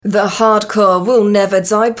The Hardcore Will Never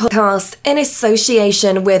Die podcast in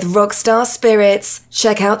association with Rockstar Spirits.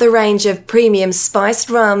 Check out the range of premium spiced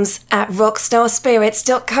rums at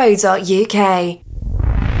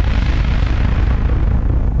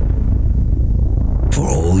rockstarspirits.co.uk. For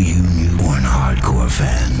all you newborn hardcore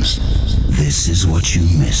fans, this is what you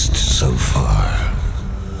missed so far.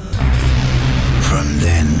 From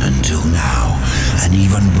then until now, and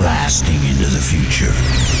even blasting into the future,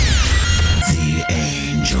 the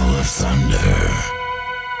Angel of Thunder.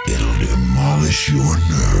 It'll demolish your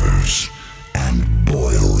nerves and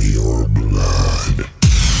boil your blood.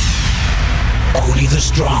 Only the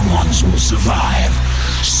strong ones will survive,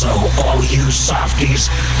 so all you softies,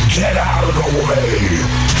 get out of the way!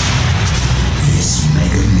 This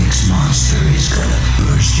mega mix monster is gonna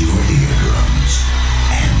burst your eardrums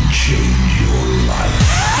and change your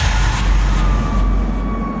life.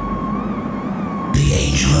 The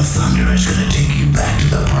Angel of Thunder is gonna take you back to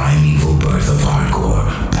the primeval birth of hardcore,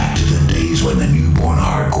 back to the days when the newborn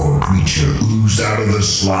hardcore creature oozed out of the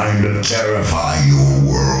slime to terrify your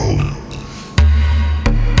world.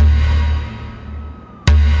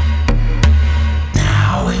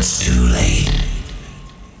 Now it's too late.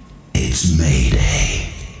 It's Mayday.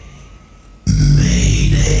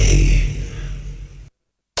 Mayday.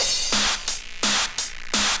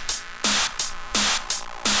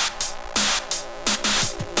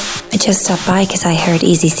 I just stopped by because I heard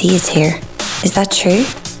Easy C is here. Is that true?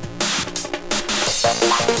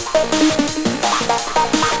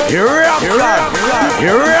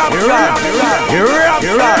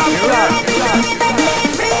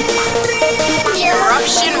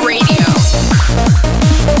 Eruption Radio.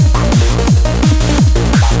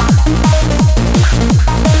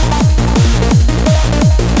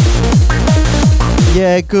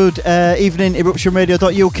 Yeah, good evening,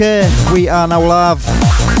 eruptionradio.uk. We are now live.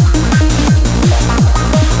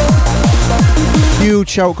 Huge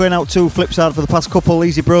shout going out to Flipside for the past couple.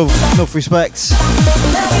 Easy bruv, enough respect.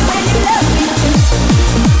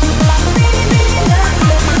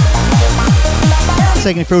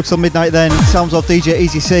 Taking it through till midnight then. Sounds of DJ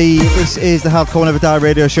Easy C. This is the Hardcore Never Die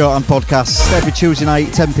radio show and podcast every Tuesday night,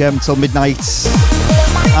 10pm till midnight.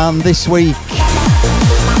 And this week,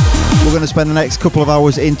 we're going to spend the next couple of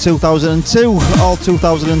hours in 2002. All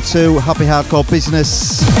 2002 happy hardcore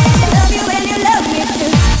business.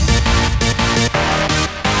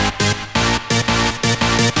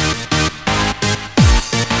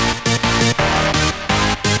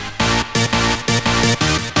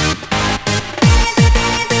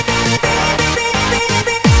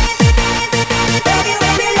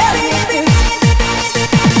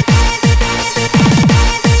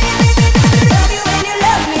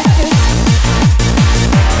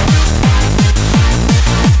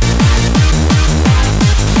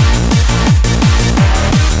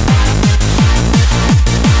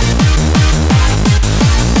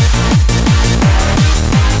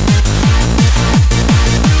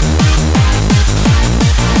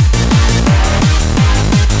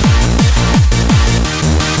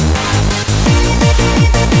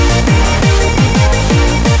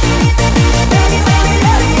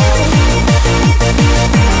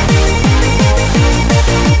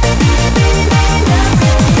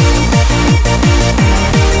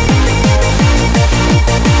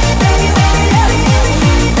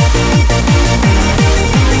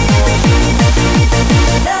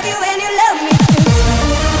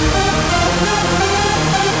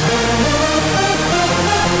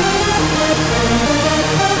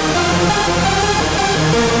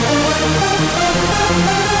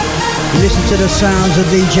 To the sounds of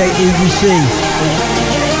DJ Easy C.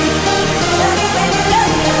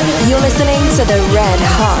 You're listening to the Red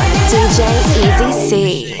Hot DJ Easy C.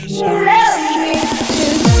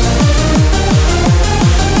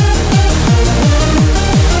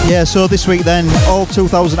 Yeah, so this week then, all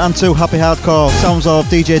 2002 happy hardcore. Sounds of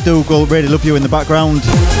DJ Dougal, Really Love You in the background.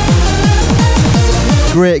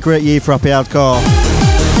 Great year for happy hardcore.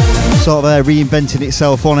 Sort of reinventing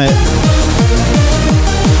itself on it.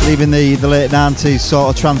 Leaving the late 90s sort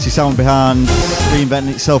of trancey sound behind,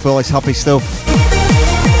 reinventing itself with all this happy stuff.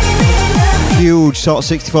 Huge sort of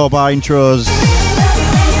 64 bar intros.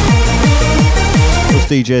 Most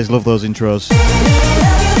DJs love those intros.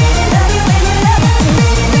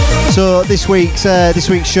 So this week's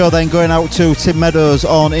show then going out to Tim Meadows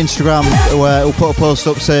on Instagram, who put a post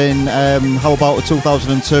up saying how about a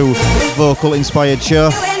 2002 vocal inspired show.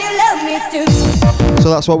 So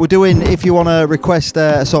that's what we're doing. If you want to request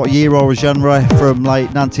a sort of year or a genre from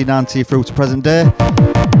like 1990 through to present day,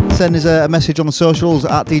 send us a message on the socials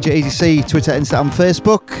at DJ Easy C, Twitter, Instagram,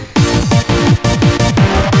 Facebook.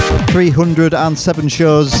 307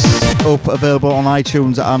 shows up, available on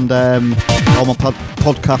iTunes and all my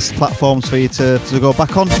podcast platforms for you to go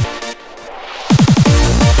back on.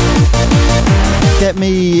 Get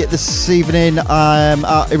me this evening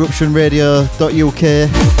at eruptionradio.uk,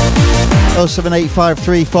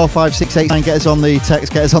 07853 45689. Get us on the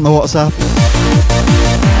text, get us on the WhatsApp.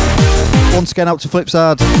 Once again, out to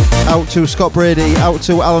Flipside, out to Scott Brady, out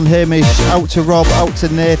to Alan Hamish, out to Rob, out to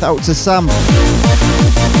Nath, out to Sam.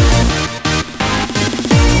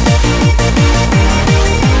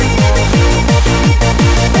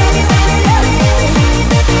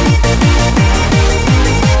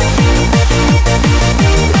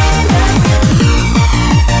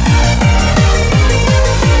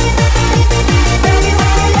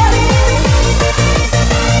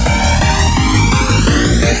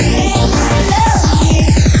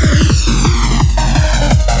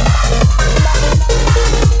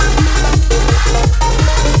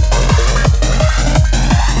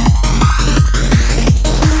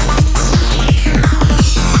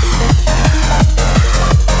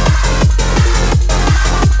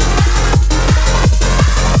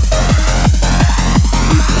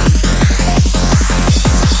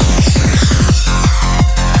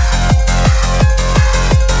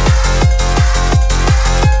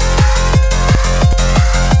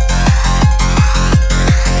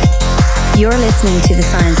 You're listening to the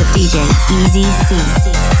sounds of DJ Easy C.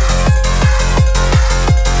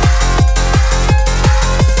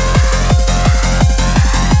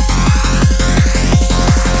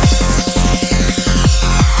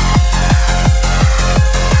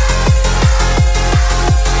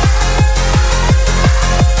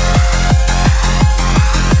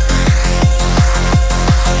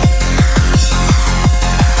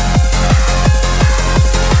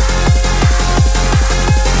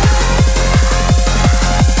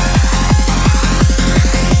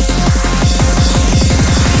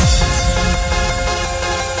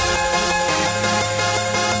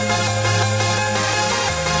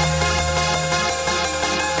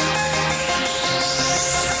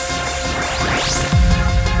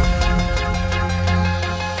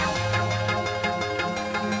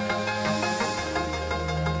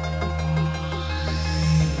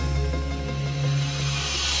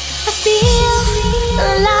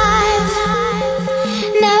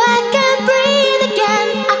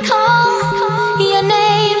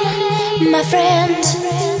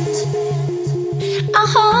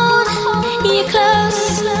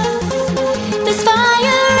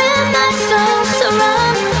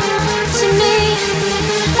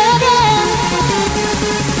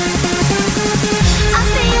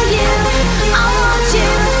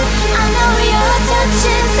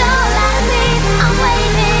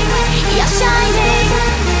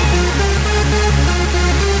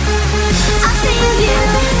 I feel you,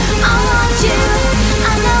 I want you,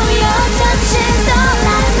 I know your touch is all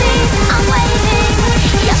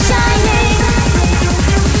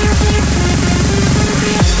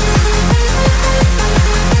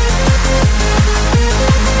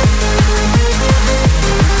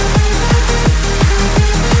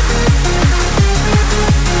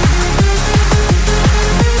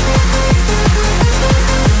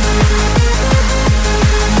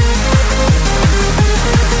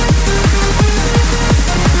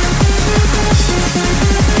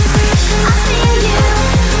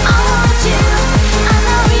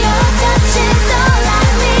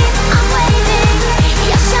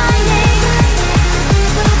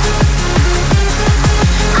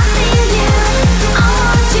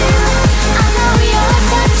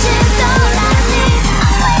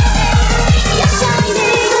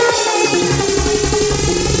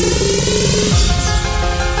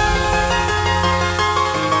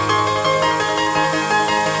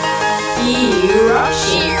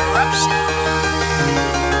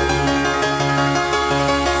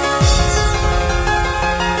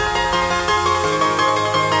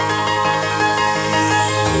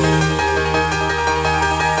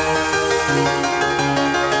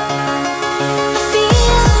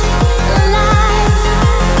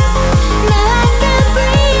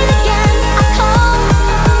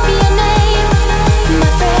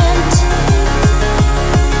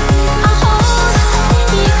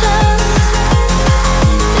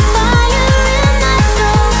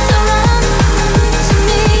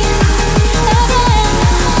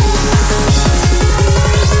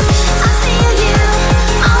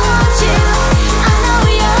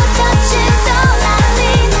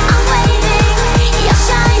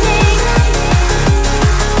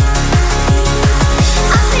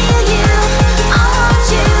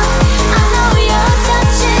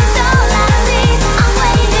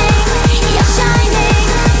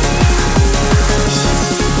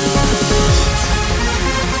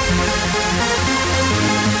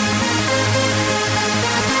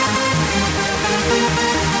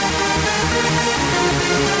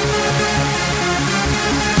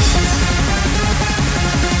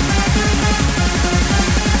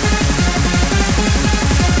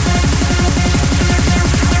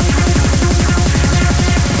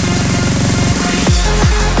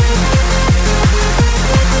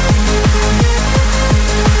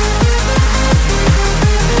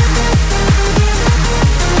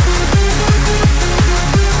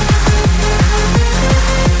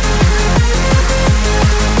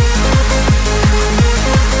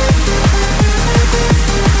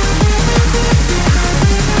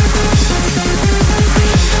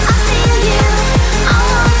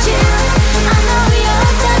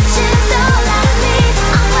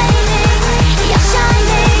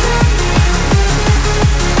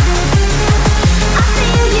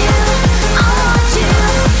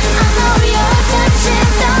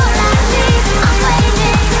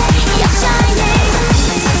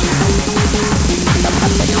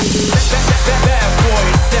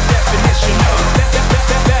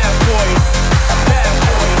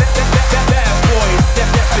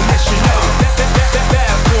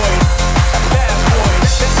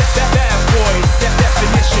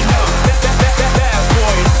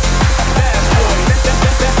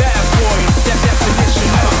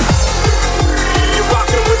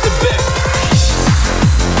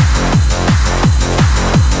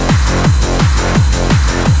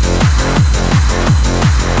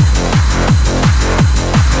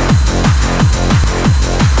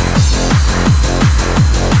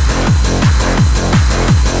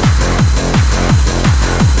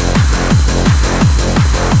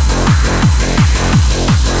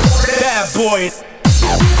boy.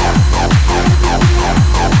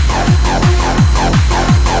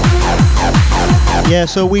 Yeah,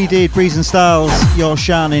 so we did Breeze and Styles, You're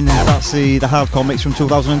Shining. That's the hardcore mix from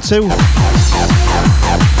 2002.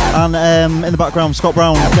 And in the background, Scott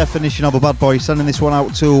Brown, Definition of a Bad Boy, sending this one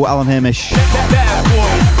out to Alan Hamish. Bad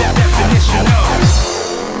boy, that definition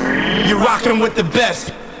of. You're rocking with the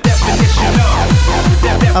best. Definition of.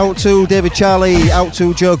 Out to David Charlie, out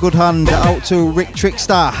to Joe Goodhand, out to Rick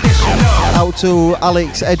Trickstar, out to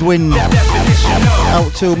Alex Edwin,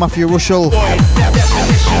 out to Matthew Russell,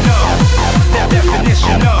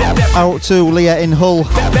 out to Leah in Hull.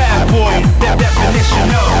 Bad boy, that definition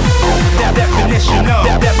of. That definition of.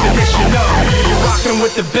 That definition of. You're rocking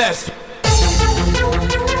with the best.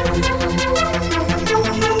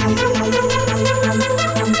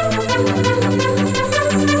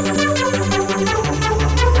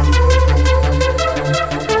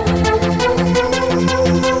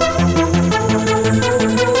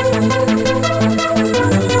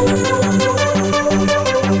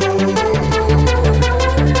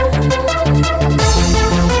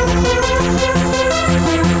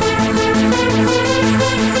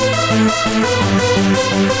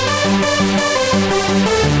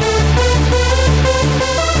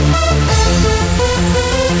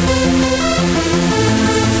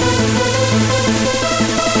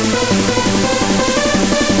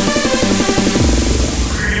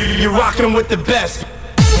 You're rocking with the best.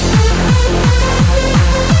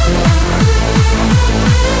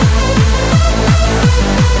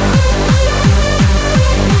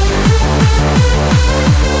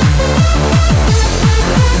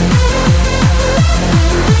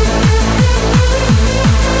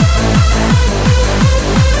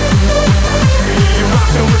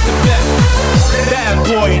 Bad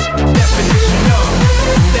boy, definition of.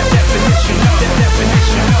 That definition of. That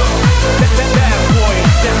definition of. That bad boy,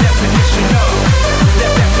 that definition of.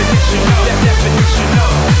 That definition of. That definition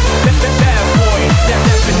of. That bad boy, that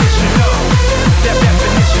definition of. That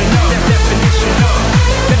definition of. That definition of.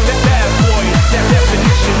 That bad boy, that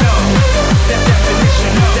definition of. That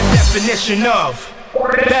definition of. That definition of.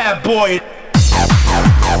 Bad boy.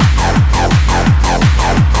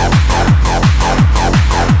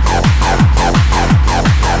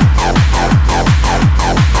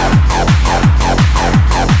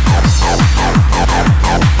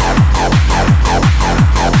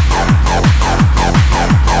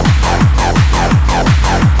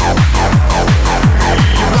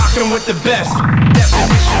 With the best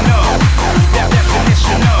definition of. That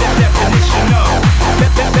definition of. That definition of.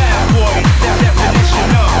 That bad boy. That definition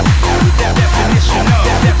of. That definition of.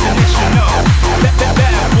 That definition of. That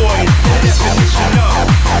bad boy. That definition of.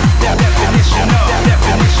 That definition of. That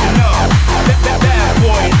definition of. That bad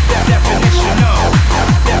boy. That definition of.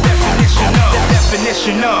 That definition of. That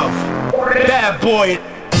definition of. Bad boy.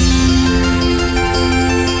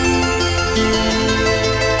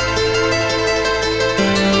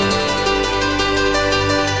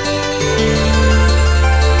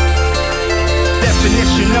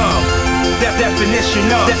 Definition of. That definition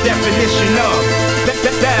of. That definition of. That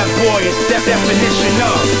bad boy. That definition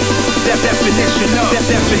of. That definition of. That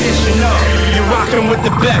definition of. You're rocking with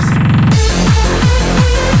the best.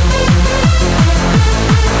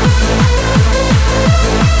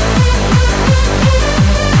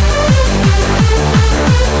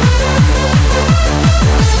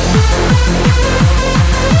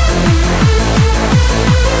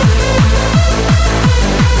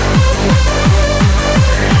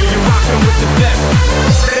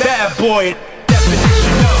 Bad boy,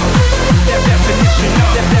 definition of. That definition of.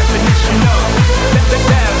 That definition of. That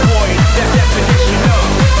bad boy. That definition of.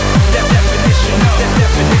 That definition of. That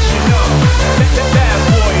definition of. That bad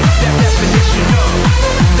boy. That definition of.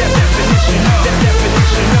 That definition of. That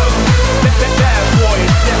definition of. That bad boy.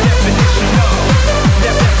 That definition of.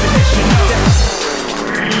 That definition of.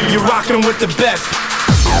 You're rocking with the best.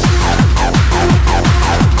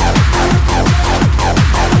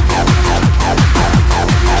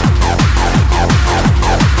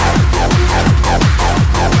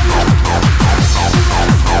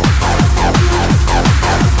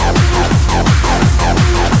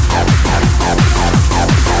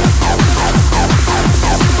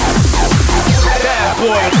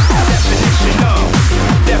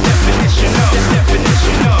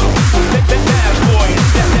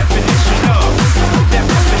 Definition of.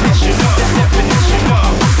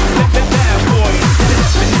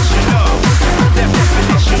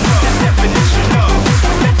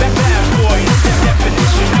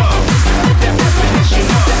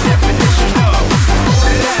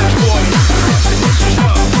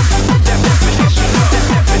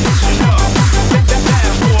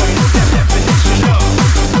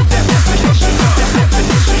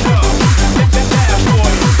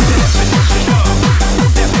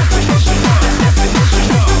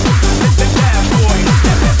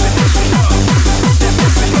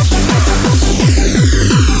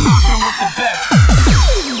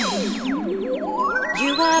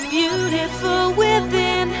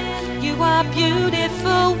 are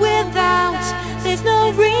beautiful without. There's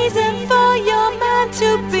no reason for your mind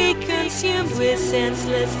to be consumed with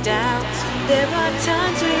senseless doubt. There are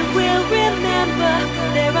times we will remember,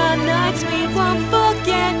 there are nights we won't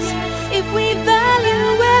forget. If we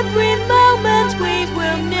value every moment, we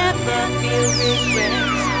will never feel regret.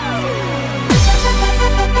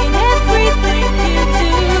 In everything you do,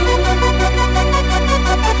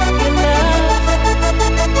 your love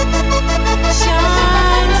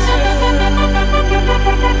shines through.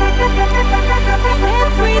 In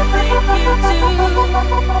everything you do,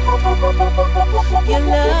 your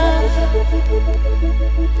love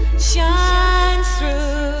shines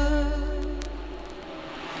through.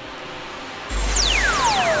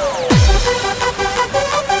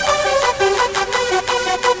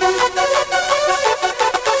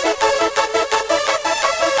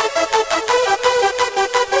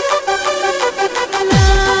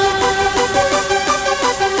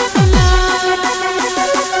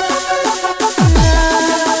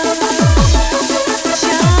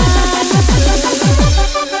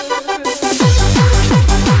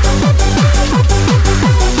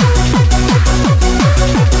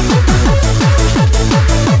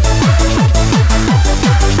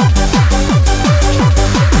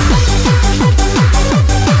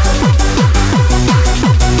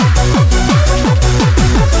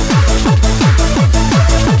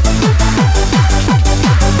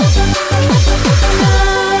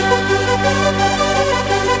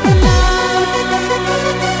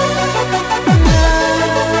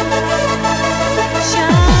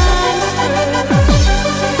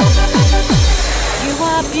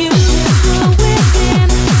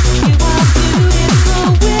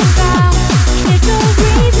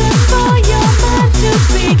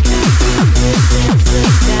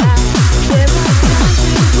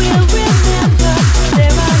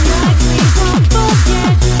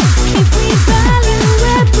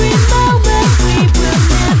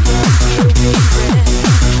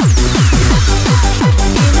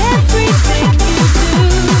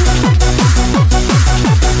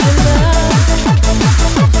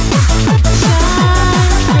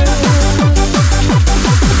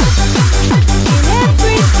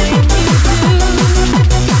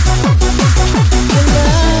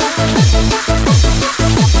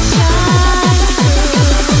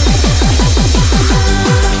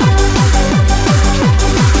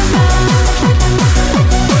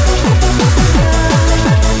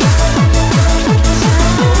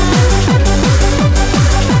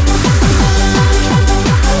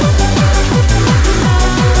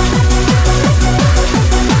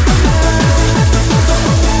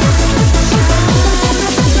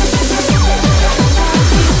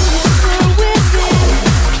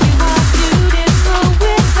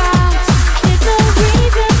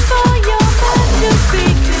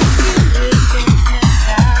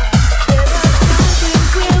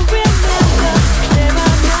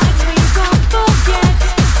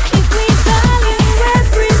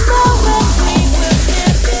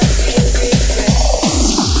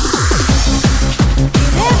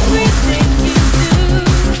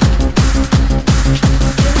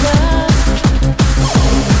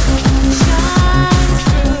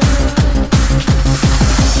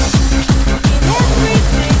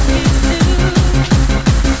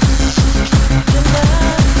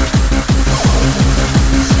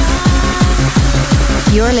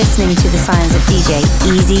 You're listening to the sounds of DJ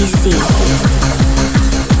Easy C.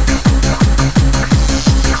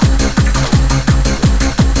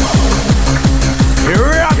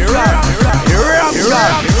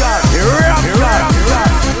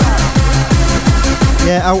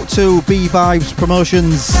 Yeah, out to B Vibes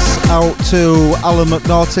Promotions, out to Alan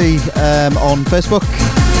McNaughty on Facebook.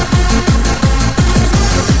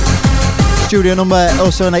 Studio number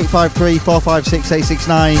 07853 456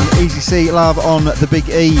 869. Easy C live on the Big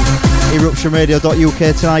E,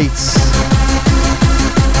 eruptionradio.uk tonight.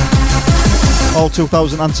 All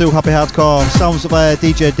 2002 Happy Hardcore. Sounds of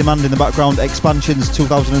DJ Demand in the background, Expansions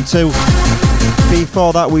 2002.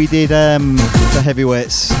 Before that we did the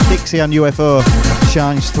heavyweights, Dixie and UFO,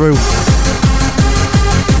 Shines Through.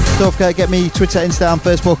 Don't forget to get me Twitter, Insta and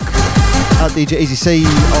Facebook at DJ Easy C,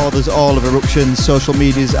 or there's all of Eruption's social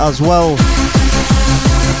medias as well.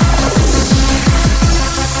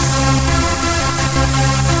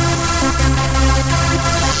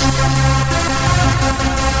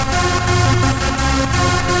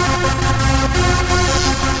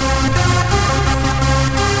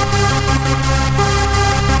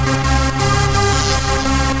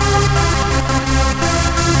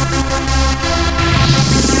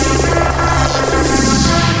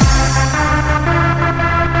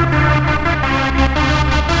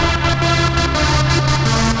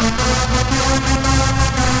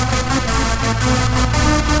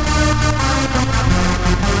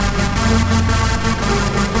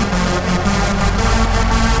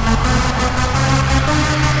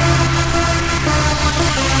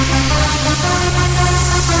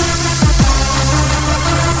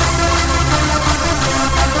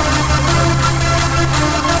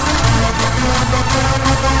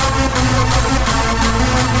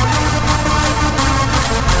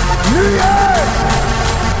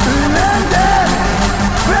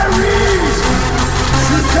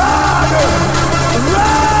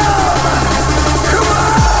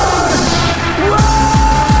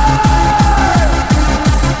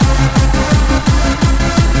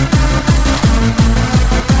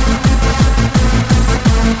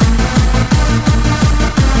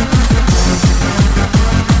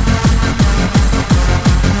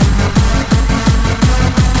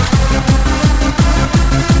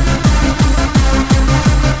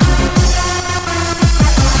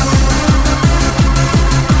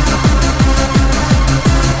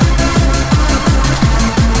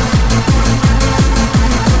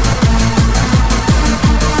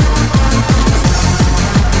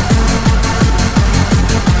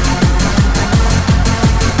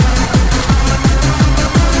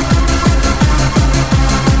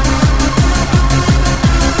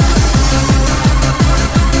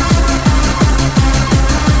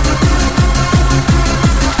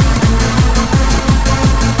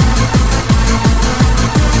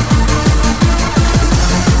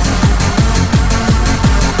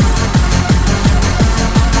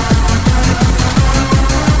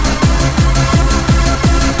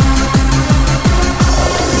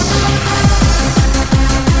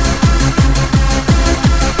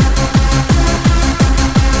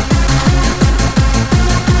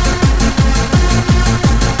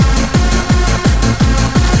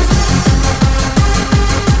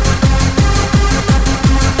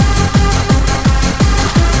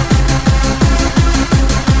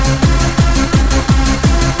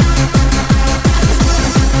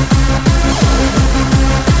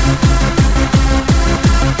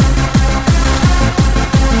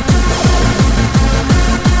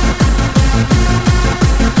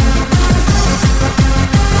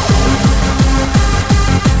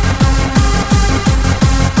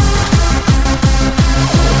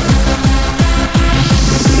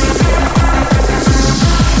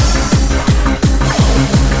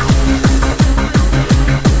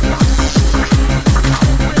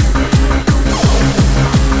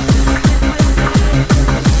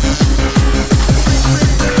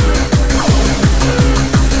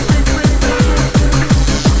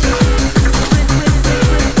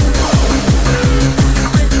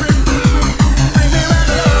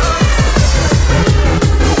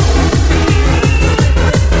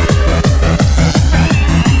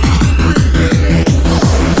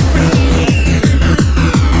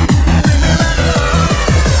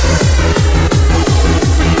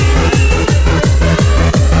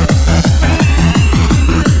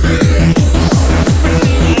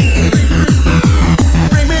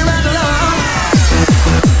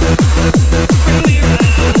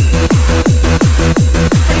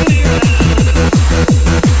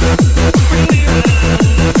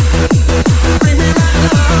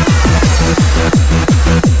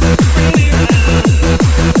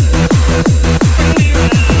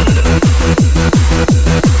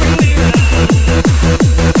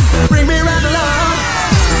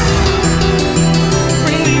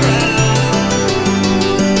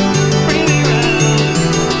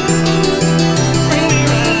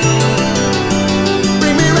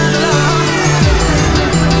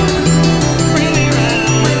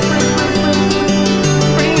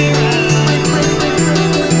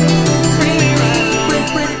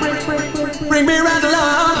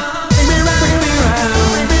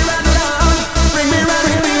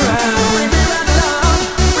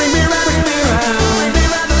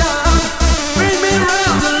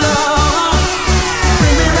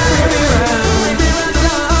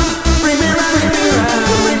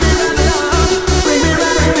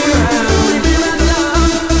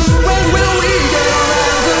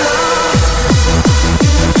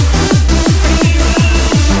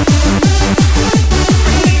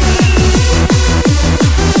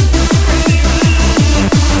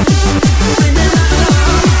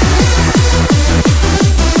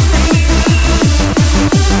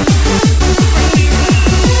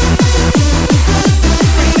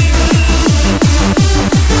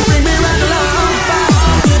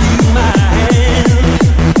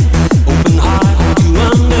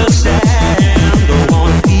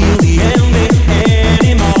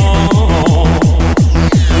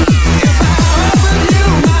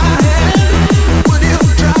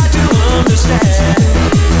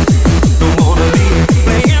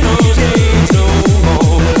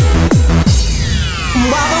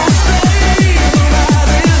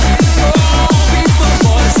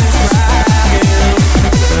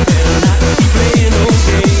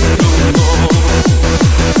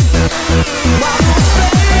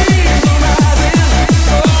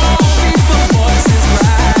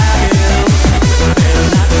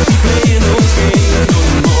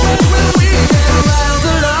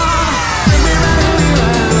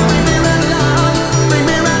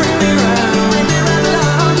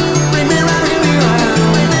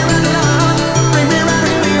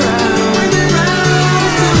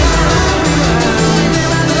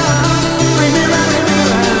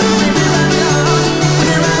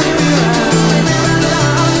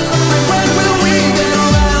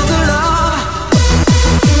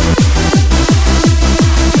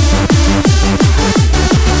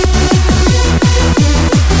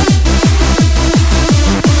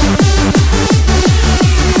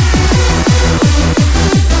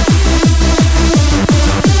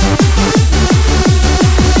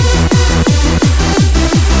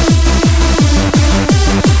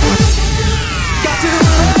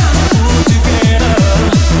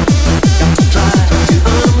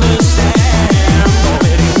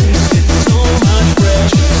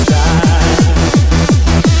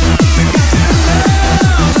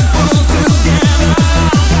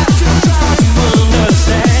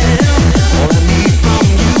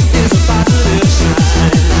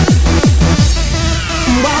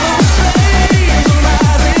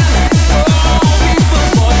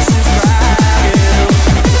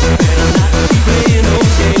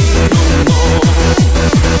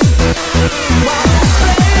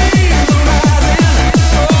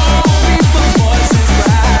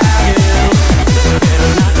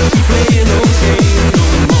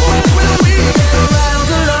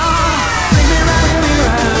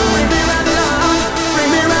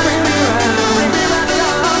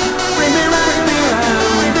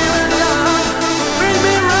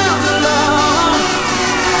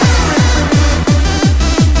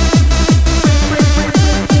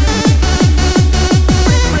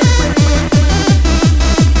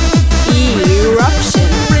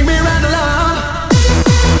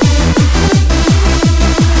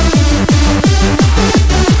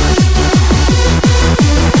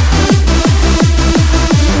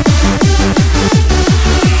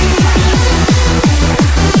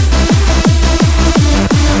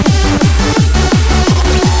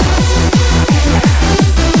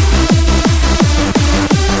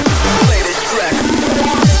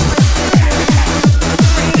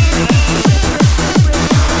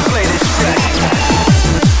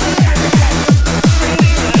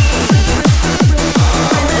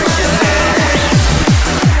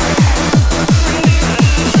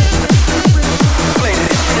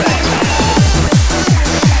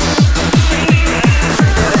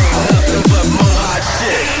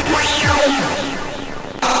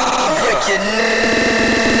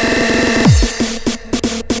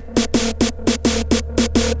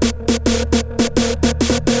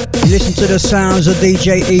 to the sounds of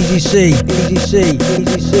DJ Easy C. Easy C.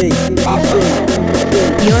 Easy C.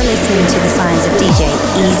 You're listening to the sounds of DJ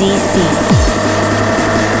Easy C.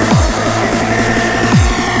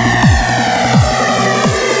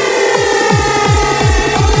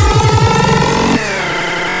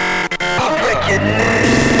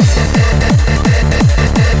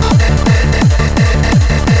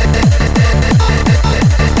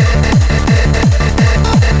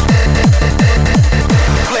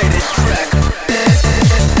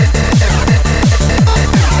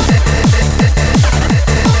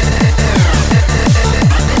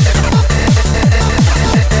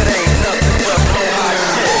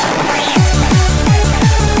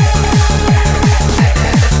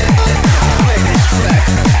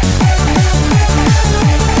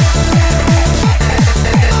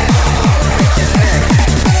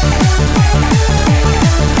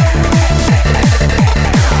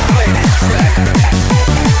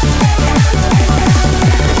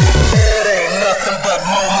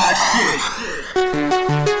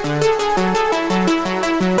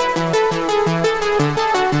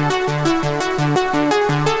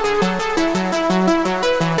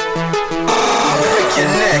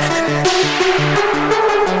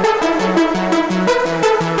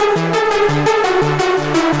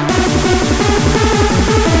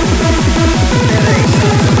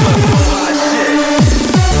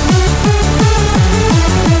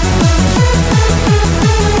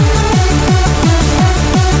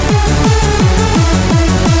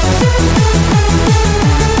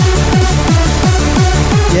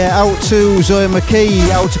 Out to Zoe McKee,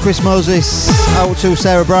 out to Chris Moses, out to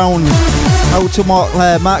Sarah Brown, out to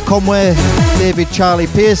Matt Conway, David Charlie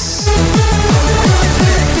Pierce.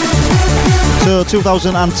 So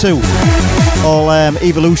 2002, all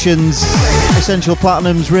Evolutions, Essential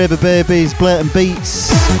Platinums, Raver Babies, Blatant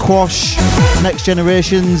Beats, Quash, Next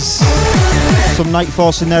Generations, some Night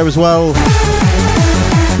Force in there as well.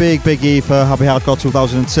 Big E for Happy Hardcore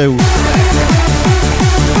 2002.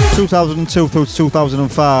 2002 through to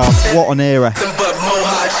 2005, what an era.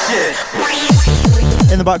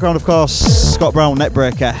 In the background, of course, Scott Brown,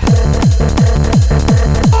 Neckbreaker.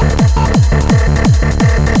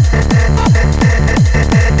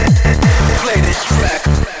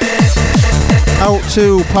 Out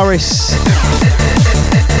to Paris,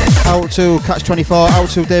 out to Catch 24, out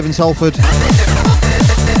to Dave and Salford,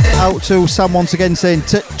 out to Sam once again saying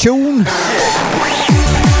tune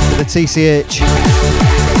with the TCH.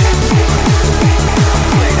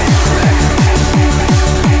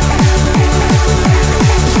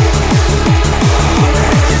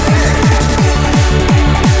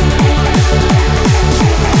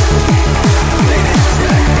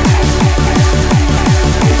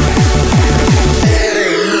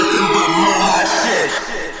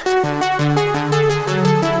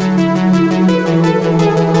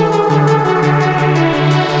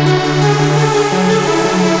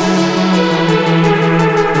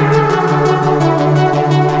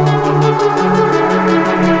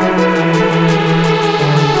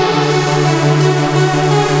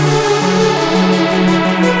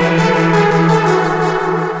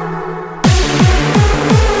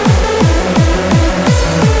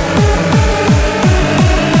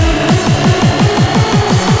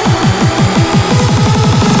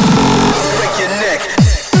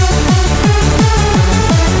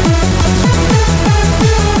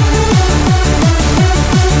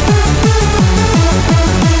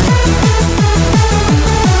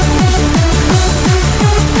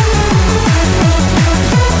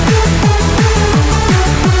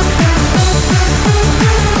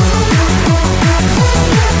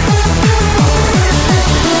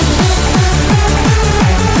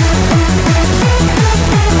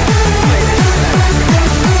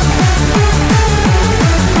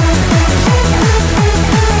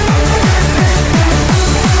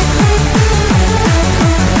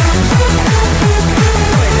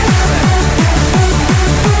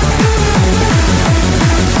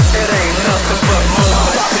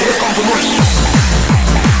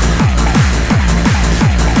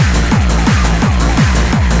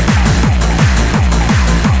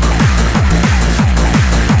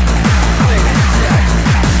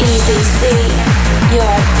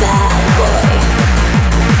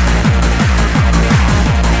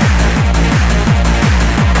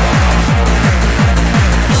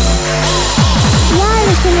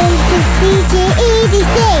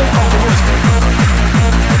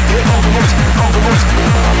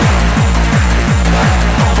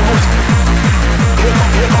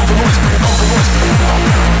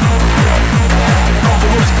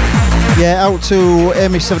 Yeah, out to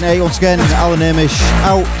Amish78 once again, Alan Amish.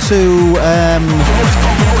 Out to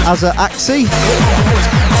Azza Axie.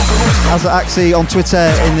 Azza Axie on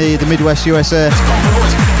Twitter in the Midwest USA.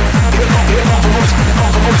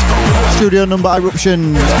 Studio number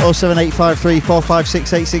Eruption 07853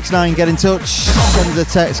 456 869. Get in touch, send us a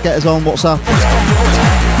text, get us on WhatsApp.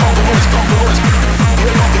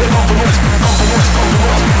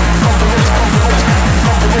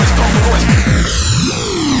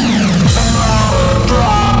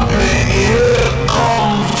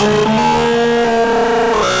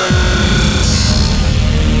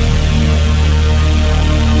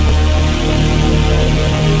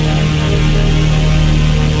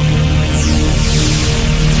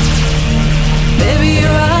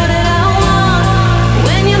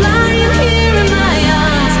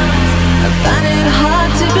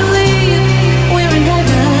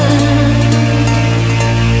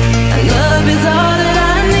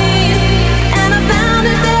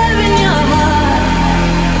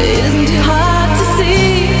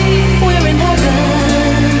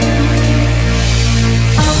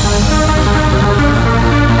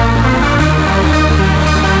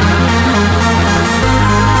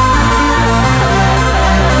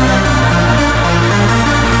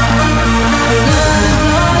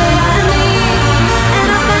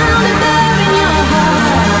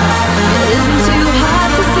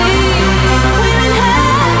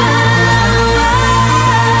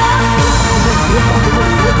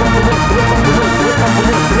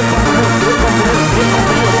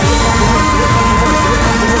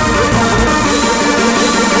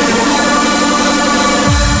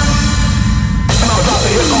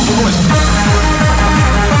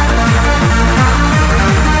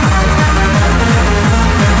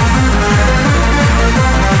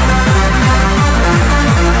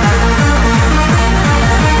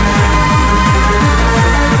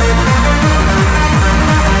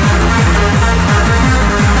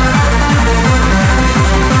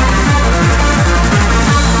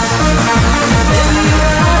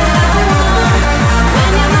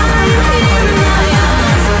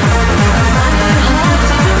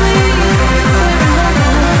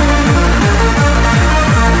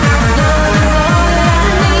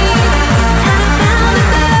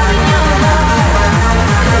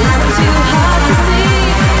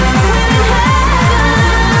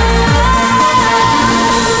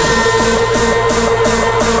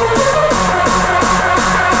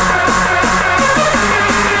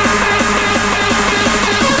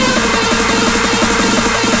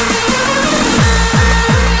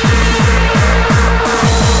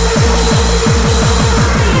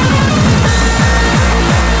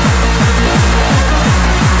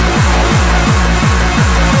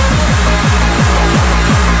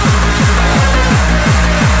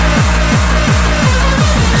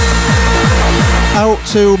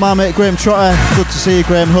 To my mate Graham Trotter. Good to see you,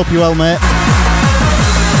 Graham. Hope you're well, mate.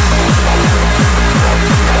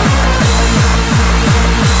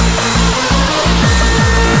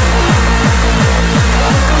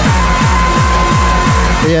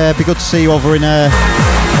 Yeah, be good to see you over in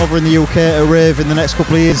the UK at a rave in the next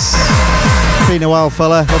couple of years. Been a while,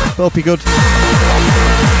 fella. Hope you're good.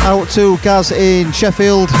 Out to Gaz in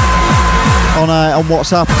Sheffield on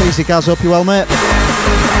WhatsApp. Easy, Gaz. Hope you're well, mate.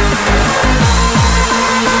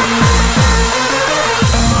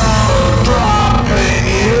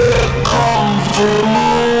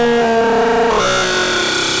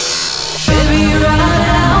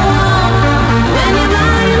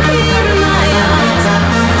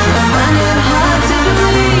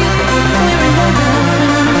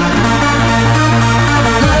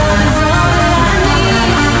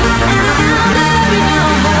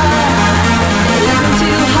 Too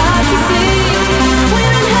hard to see.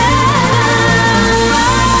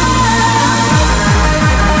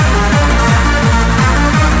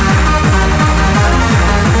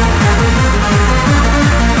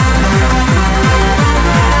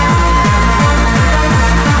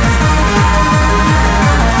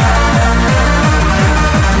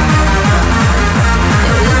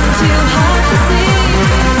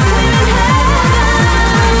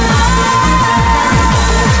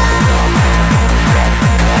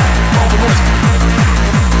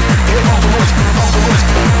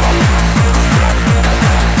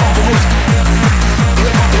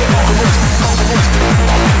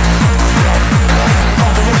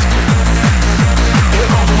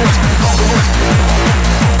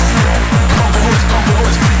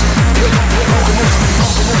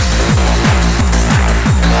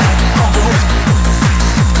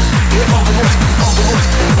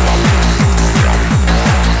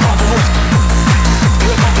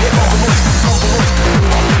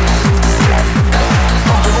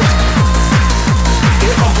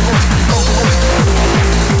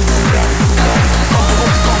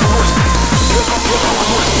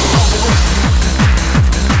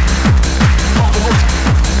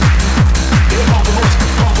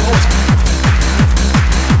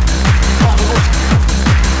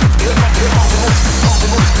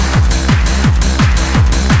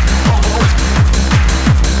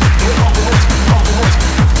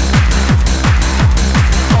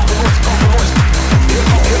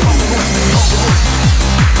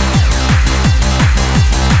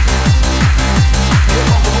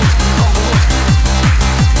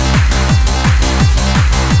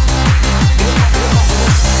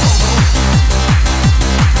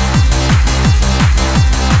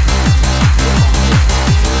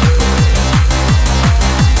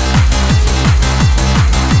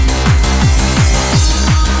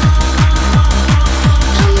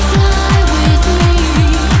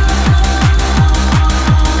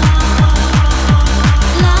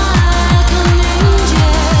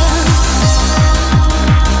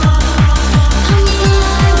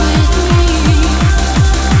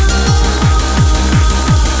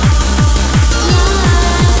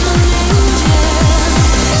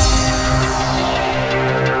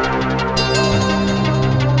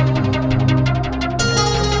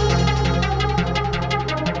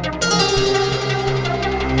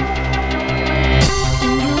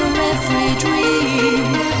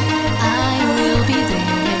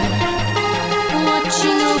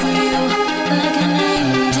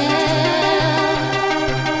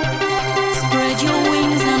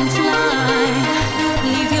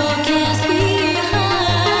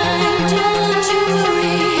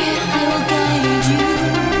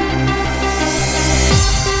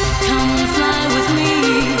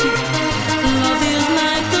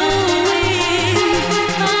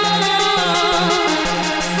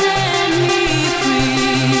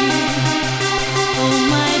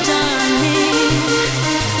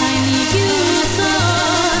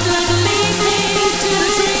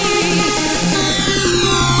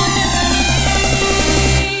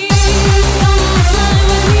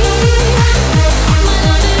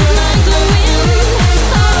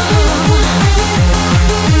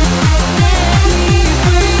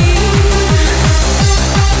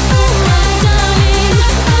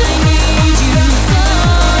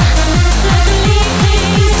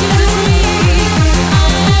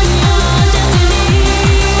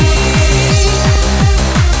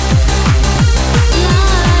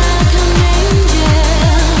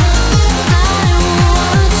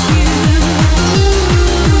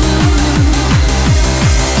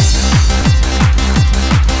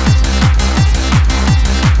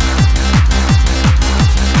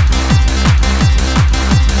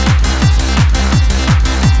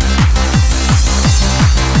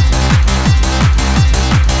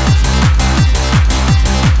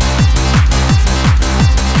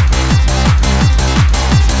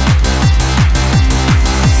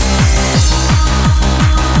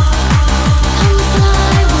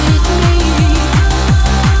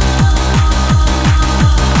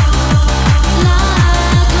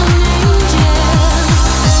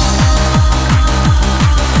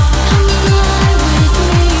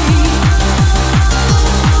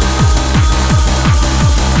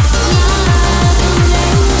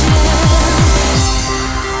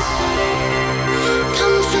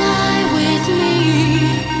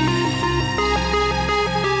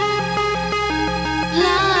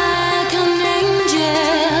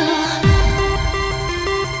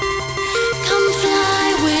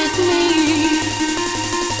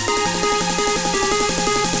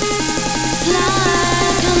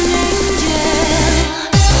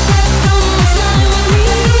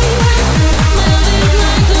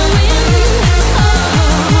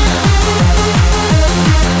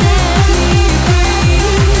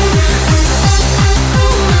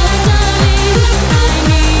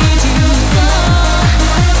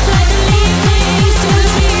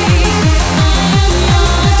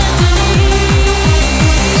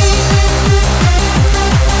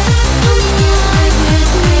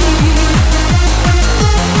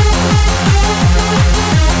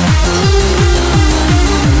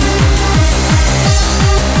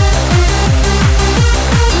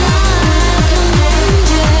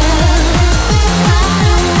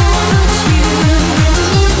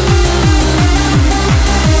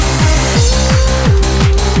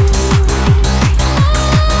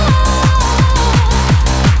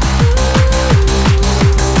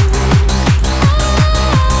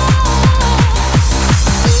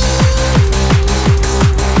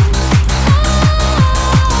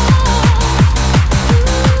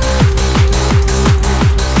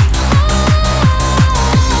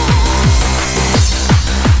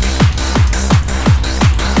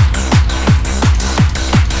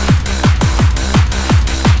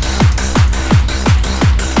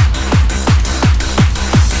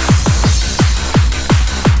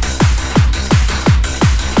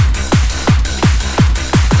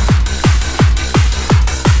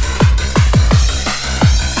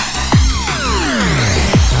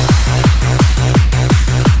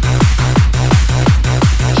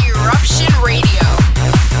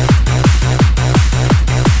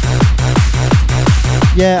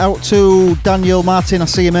 Yeah, out to Daniel Martin, I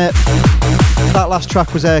see you, mate. That last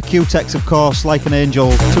track was Q-Tex, of course, Like an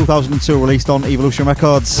Angel, 2002, released on Evolution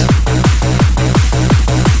Records.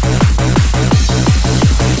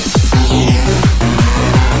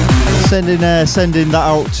 Sending that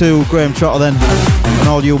out to Graham Trotter then, and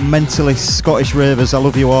all you mentally Scottish ravers. I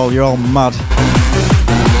love you all, you're all mad.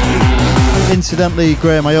 Incidentally,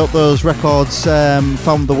 Graham, I hope those records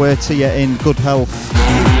found the way to you in good health.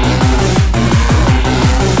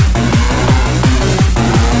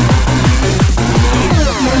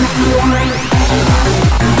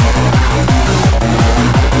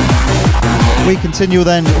 We continue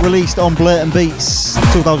then, released on Blatant Beats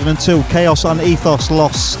 2002, Chaos and Ethos,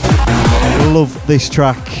 Lost. Love this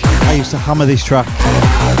track. I used to hammer this track.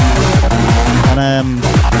 And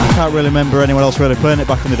I can't really remember anyone else really playing it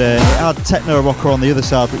back in the day. It had Techno Rocker on the other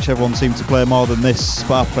side, which everyone seemed to play more than this,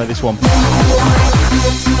 but I play this one.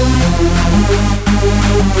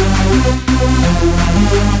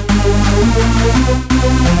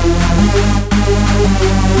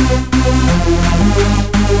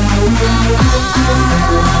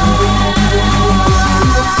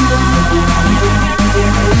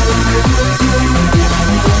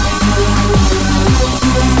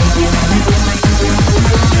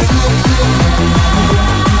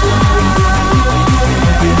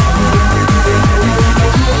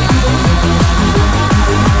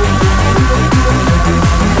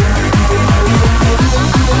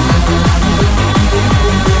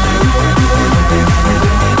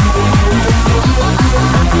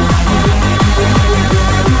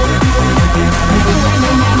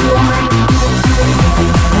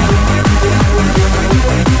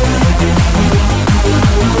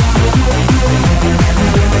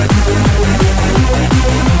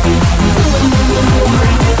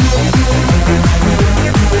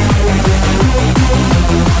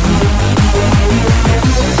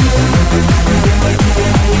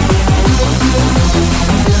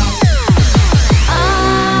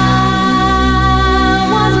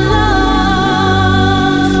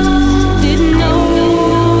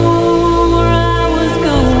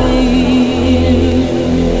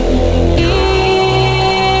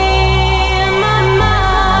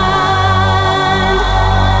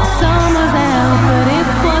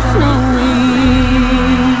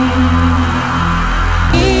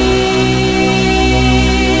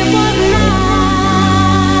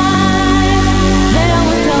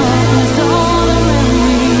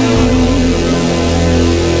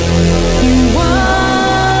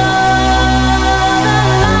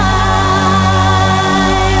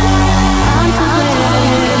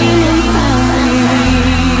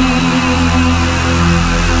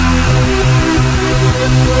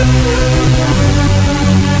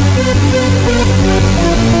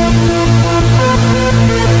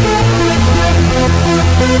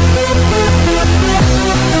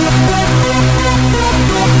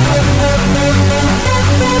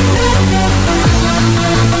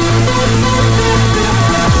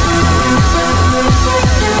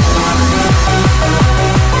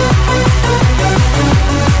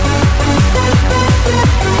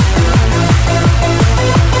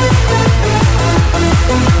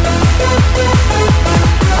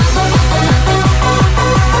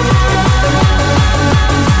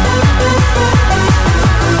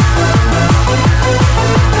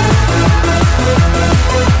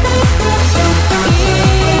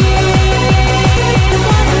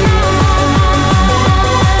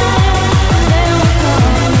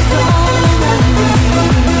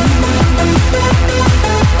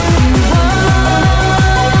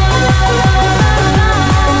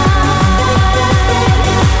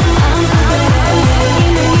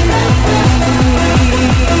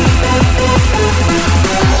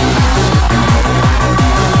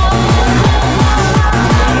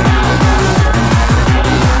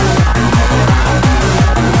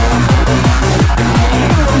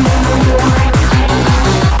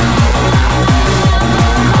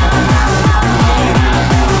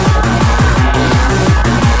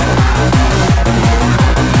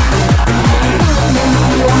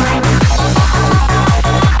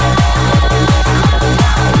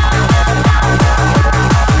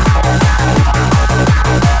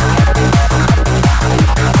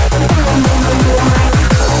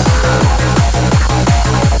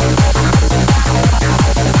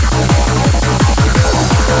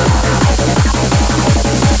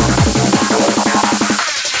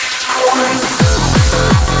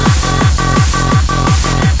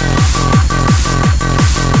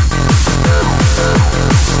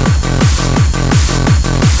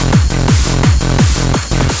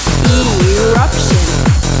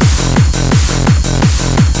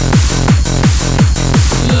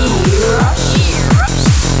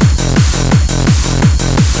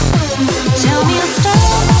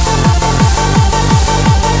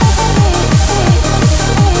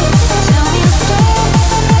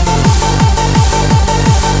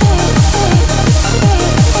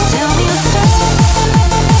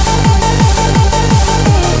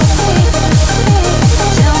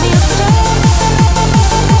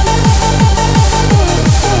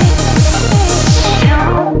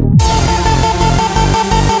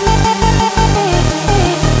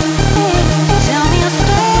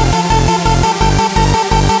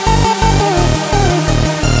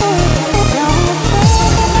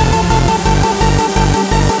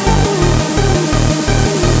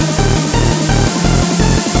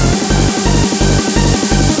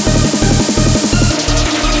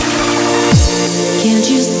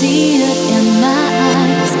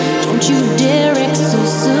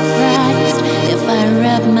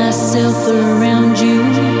 myself around you.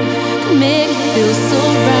 Make it feel so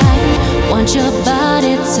right. Want your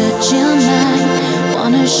body touching mine.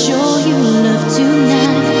 Wanna show you love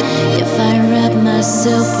tonight. If I wrap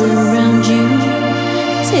myself around you,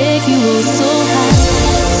 take you all so high.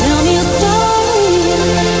 Tell me a story,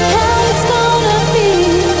 how it's gonna be.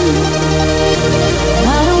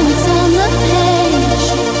 Why don't we turn the page?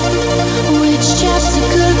 Which chapter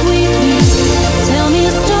could we be? Tell me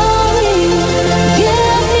a story,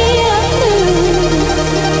 give me a clue.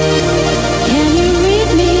 Can you read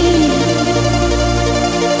me?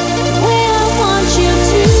 Where I want you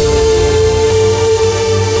to.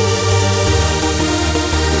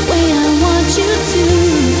 Where I want you to.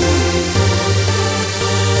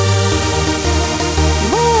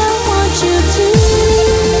 Where I want you to.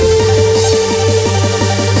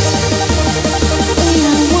 Where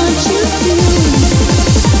I want you to.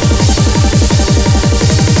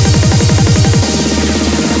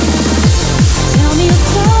 Tell me a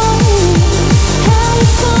story, how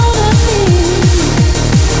it's gonna be.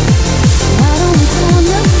 Why don't we turn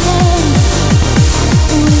the page?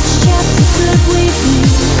 Which chapter could we be?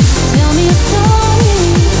 Tell me a story,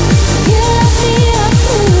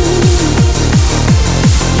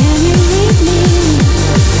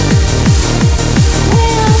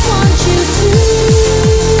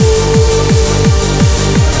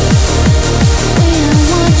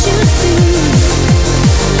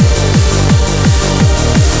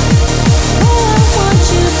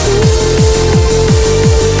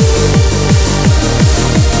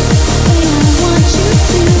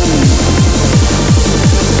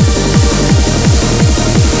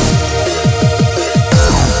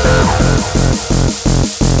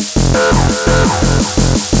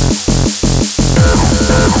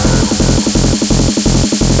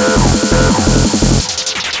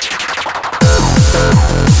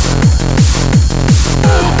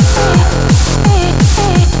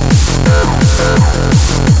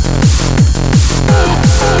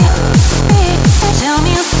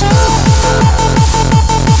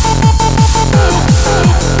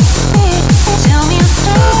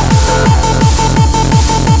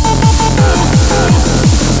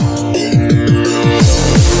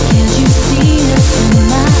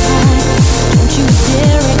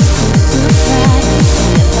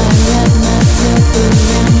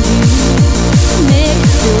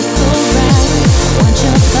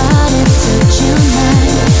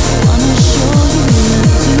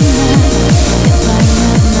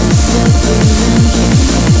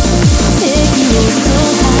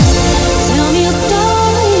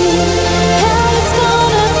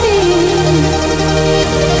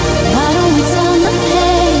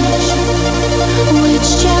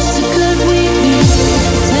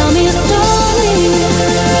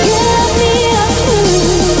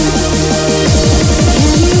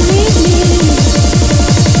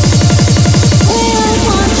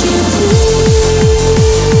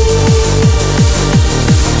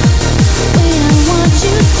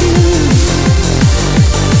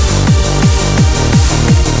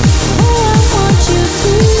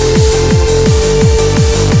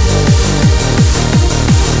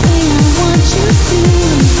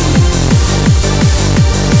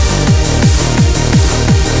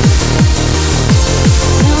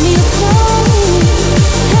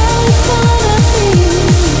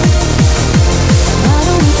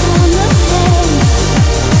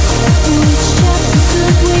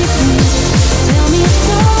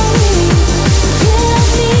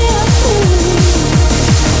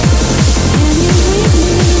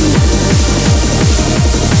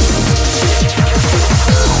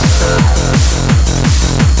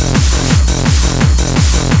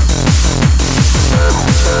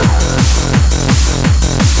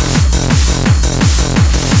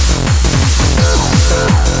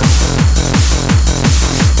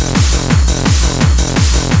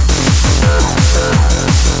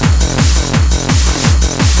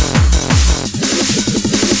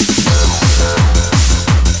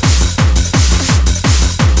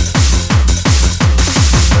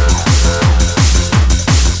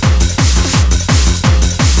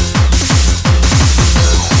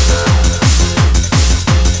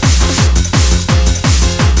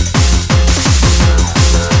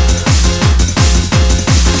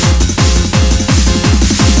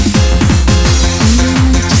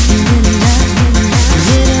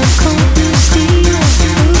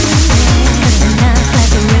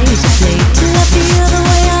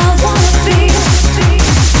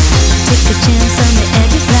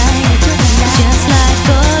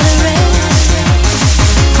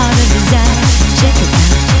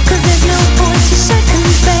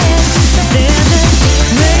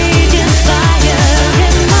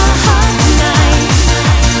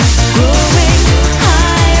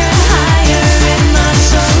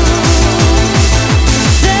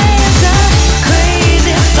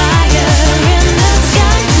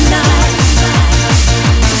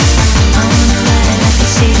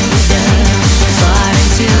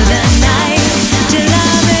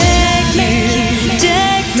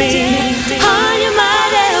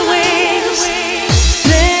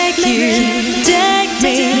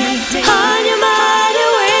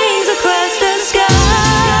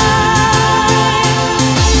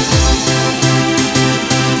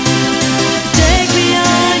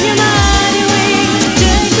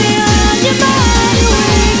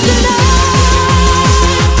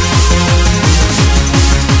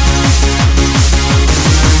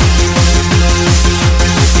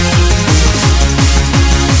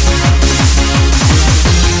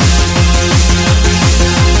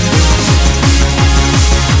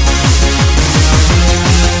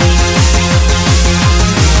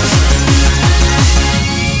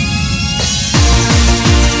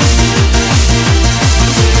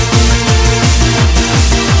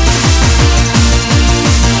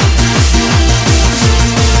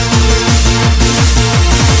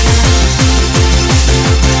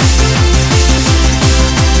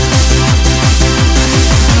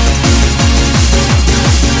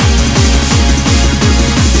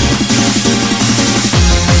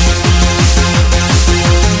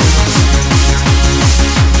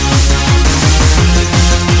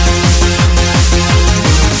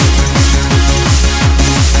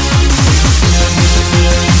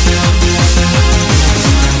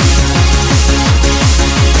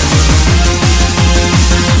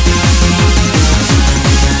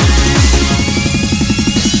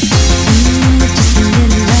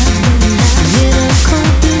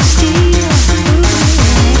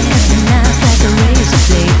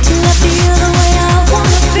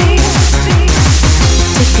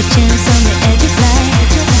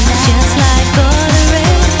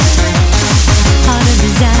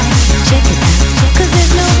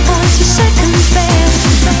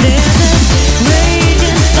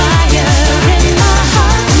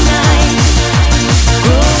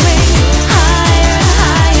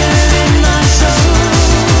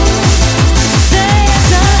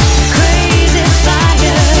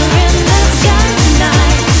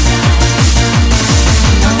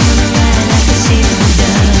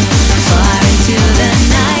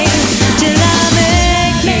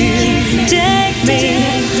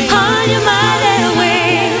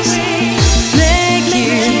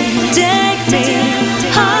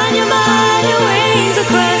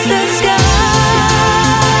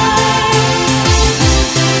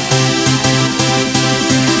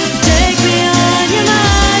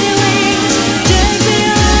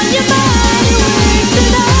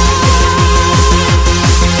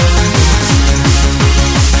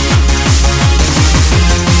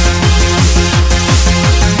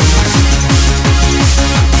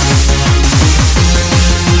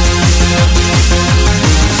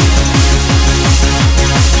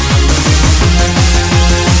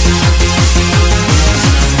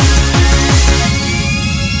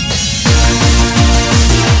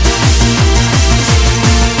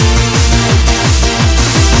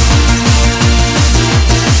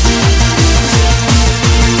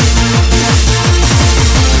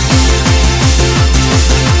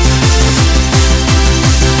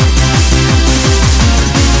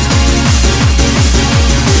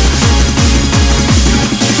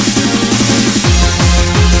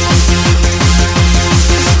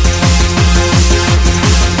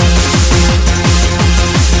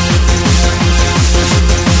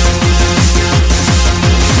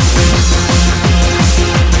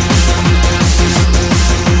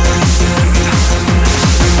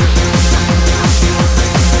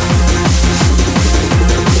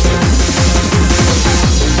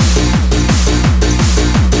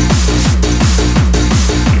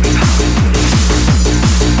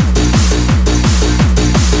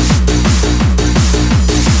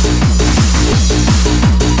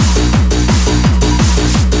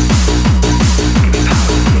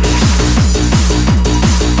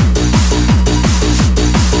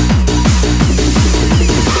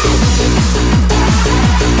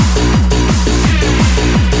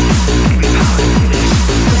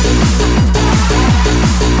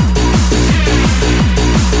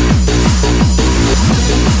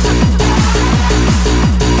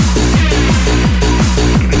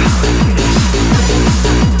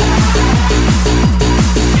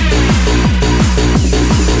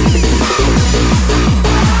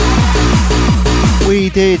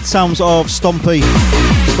 did sounds of Stompy.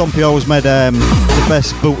 Stompy always made the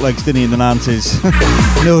best bootlegs, didn't he, in the 90s?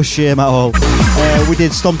 No shame at all. We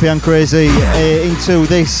did Stompy and Crazy into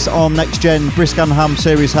this on Next Gen, Brisk and Ham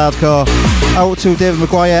Series Hardcore. Out to David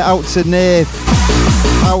Maguire, out to Nath,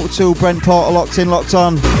 out to Brent Porter, locked in, locked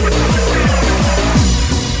on.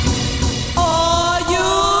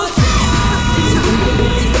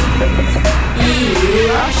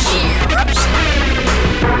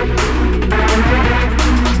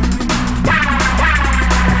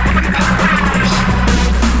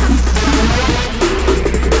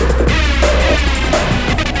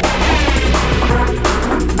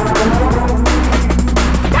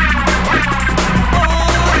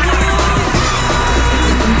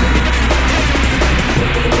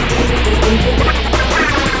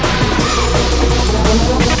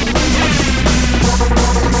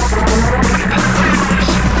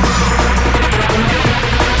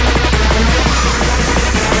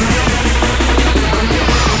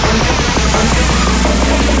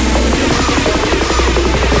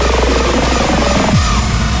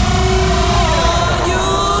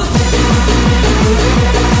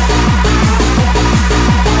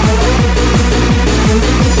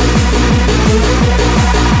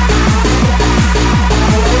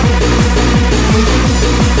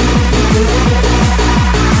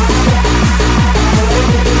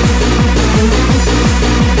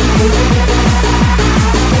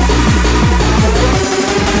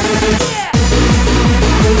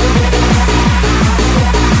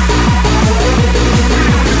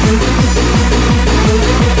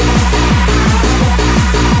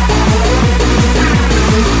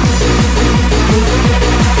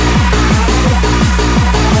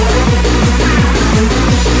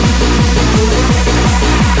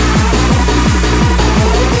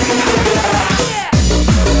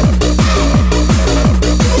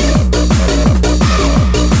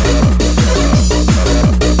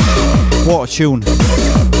 Tune.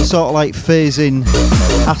 Sort of like phasing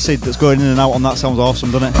acid that's going in and out on that sounds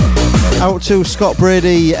awesome, doesn't it? Out to Scott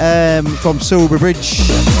Brady from Silver Bridge.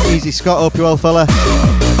 Easy Scott, hope you're well, fella.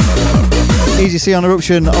 Easy C on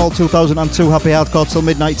Eruption, all 2002 Happy Hardcore till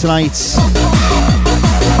midnight tonight.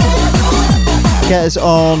 Get us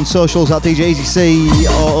on socials at DJ Easy C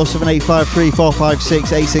or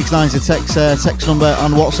 07853456869 is the text number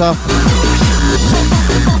and WhatsApp.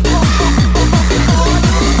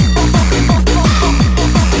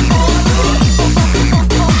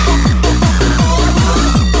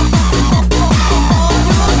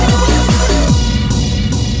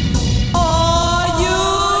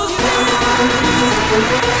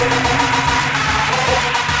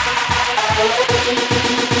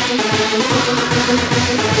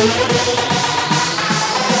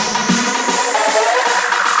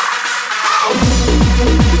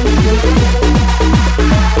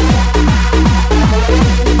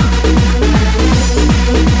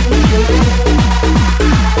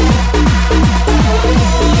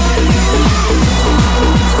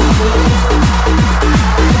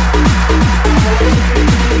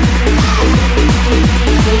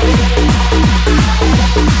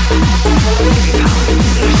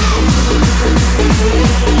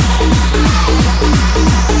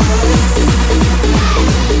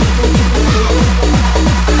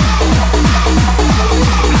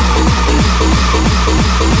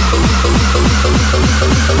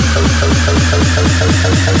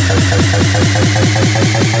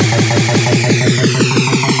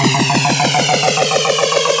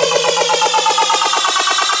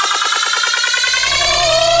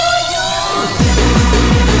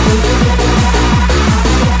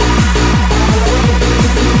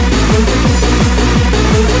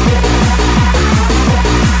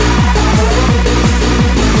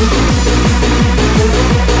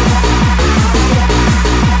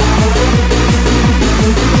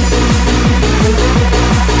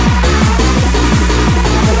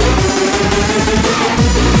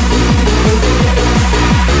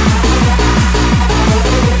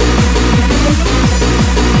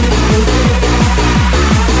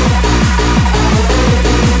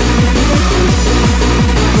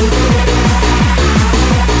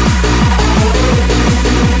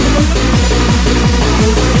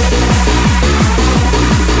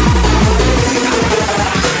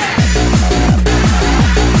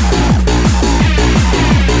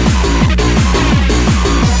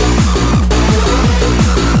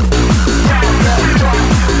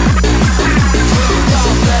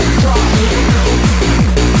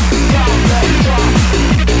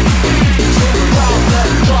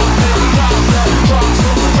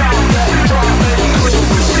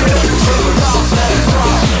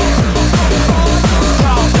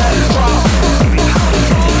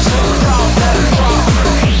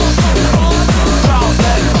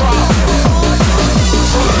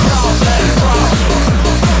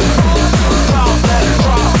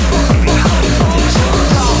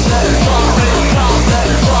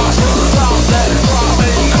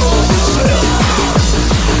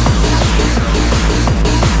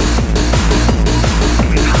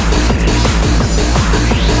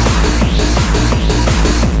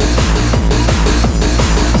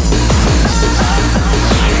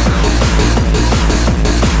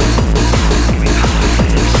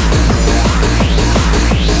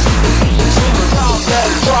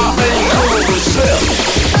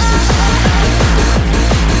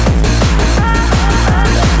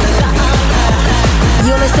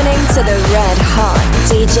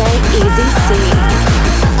 DJ Easy C.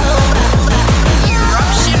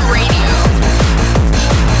 Eruption Radio.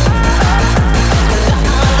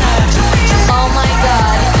 Oh my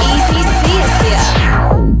god, Easy C is here.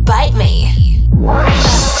 Bite me.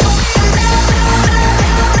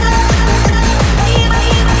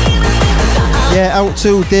 Yeah, out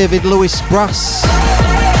to David Lewis Brass.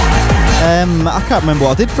 I can't remember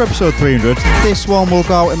what I did for episode 300. This one will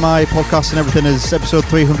go out in my podcast and everything as episode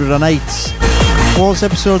 308. What was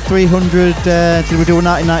episode 300? Did we do a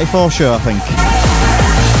 1994 show, I think?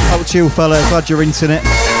 Out to you, fella. Glad you're into it.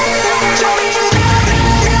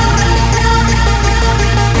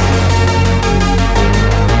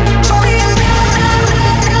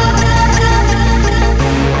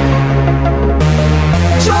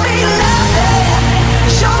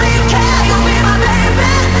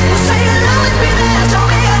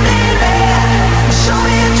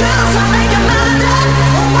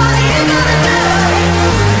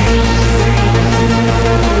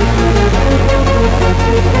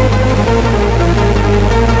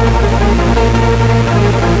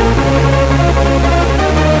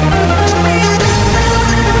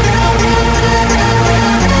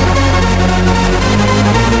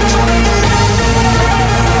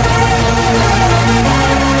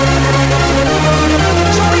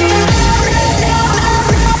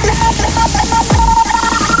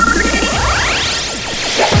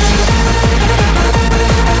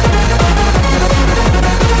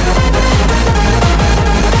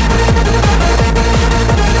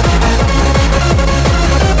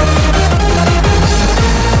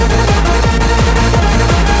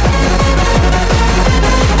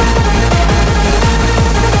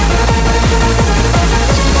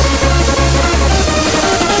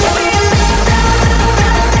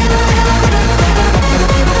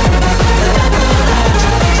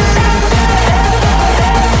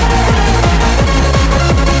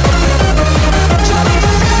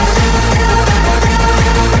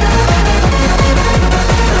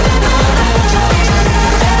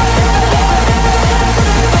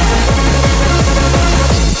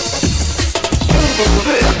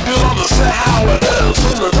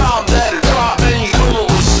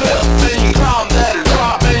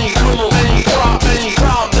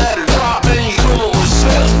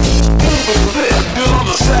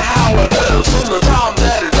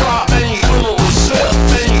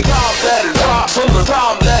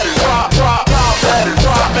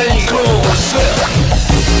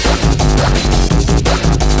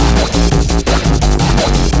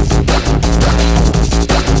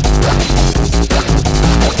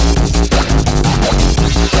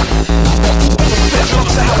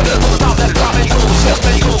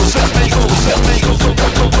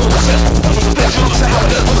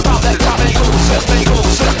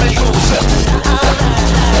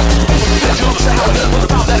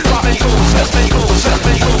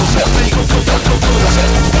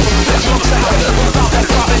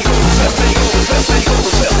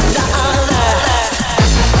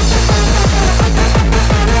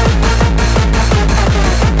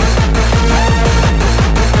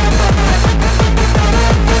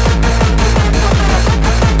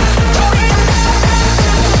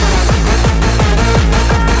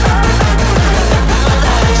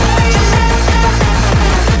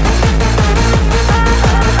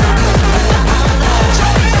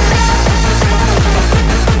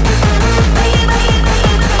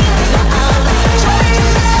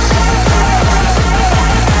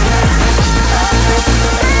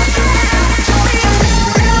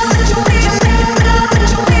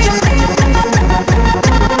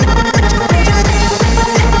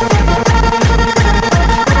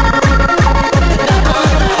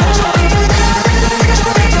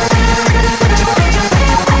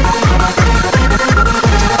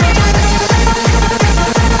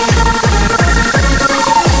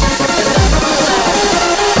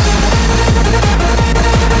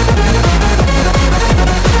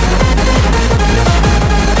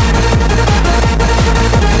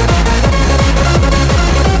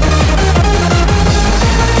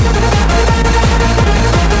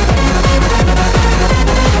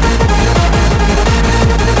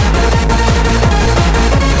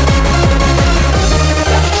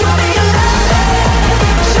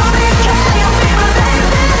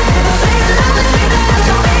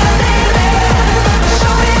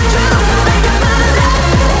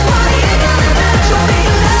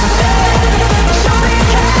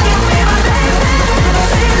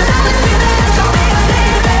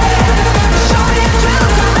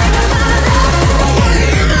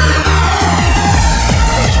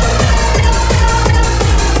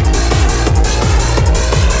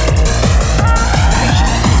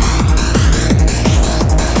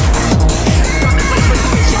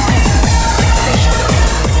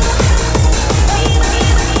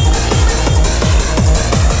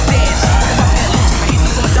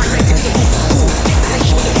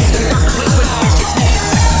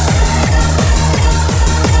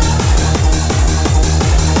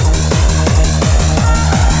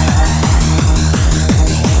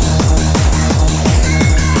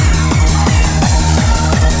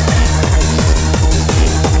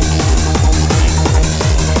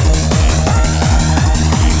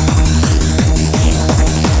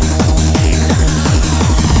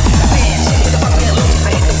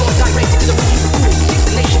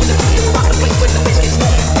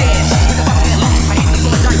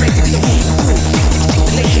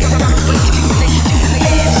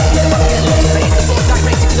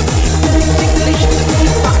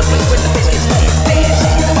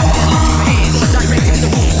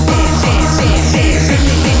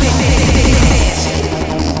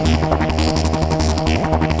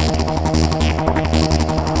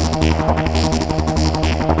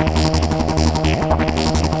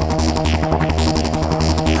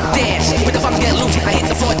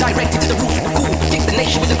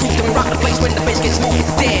 groove, then we rock the place when the bass gets moved.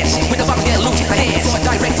 Dance, when the vibe get loose, the hands are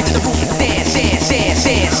directed to the roof. Dance, dance, dance,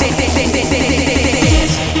 dance, dance, dance, dance, dance,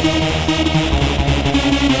 dance.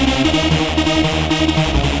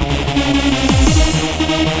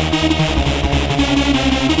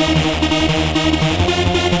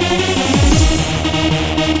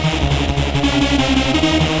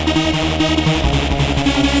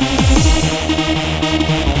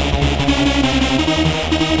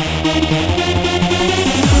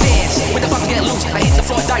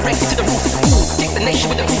 Directed to the roof. Ooh, kick the nation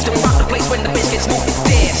with the groove, then we rock the place when the bass gets moved.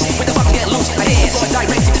 Dance, when the vibe get loose, the hands are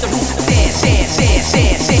directed to the roof. Dance, dance, dance,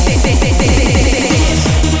 dance, dance, dance, dance, dance, dance, dance.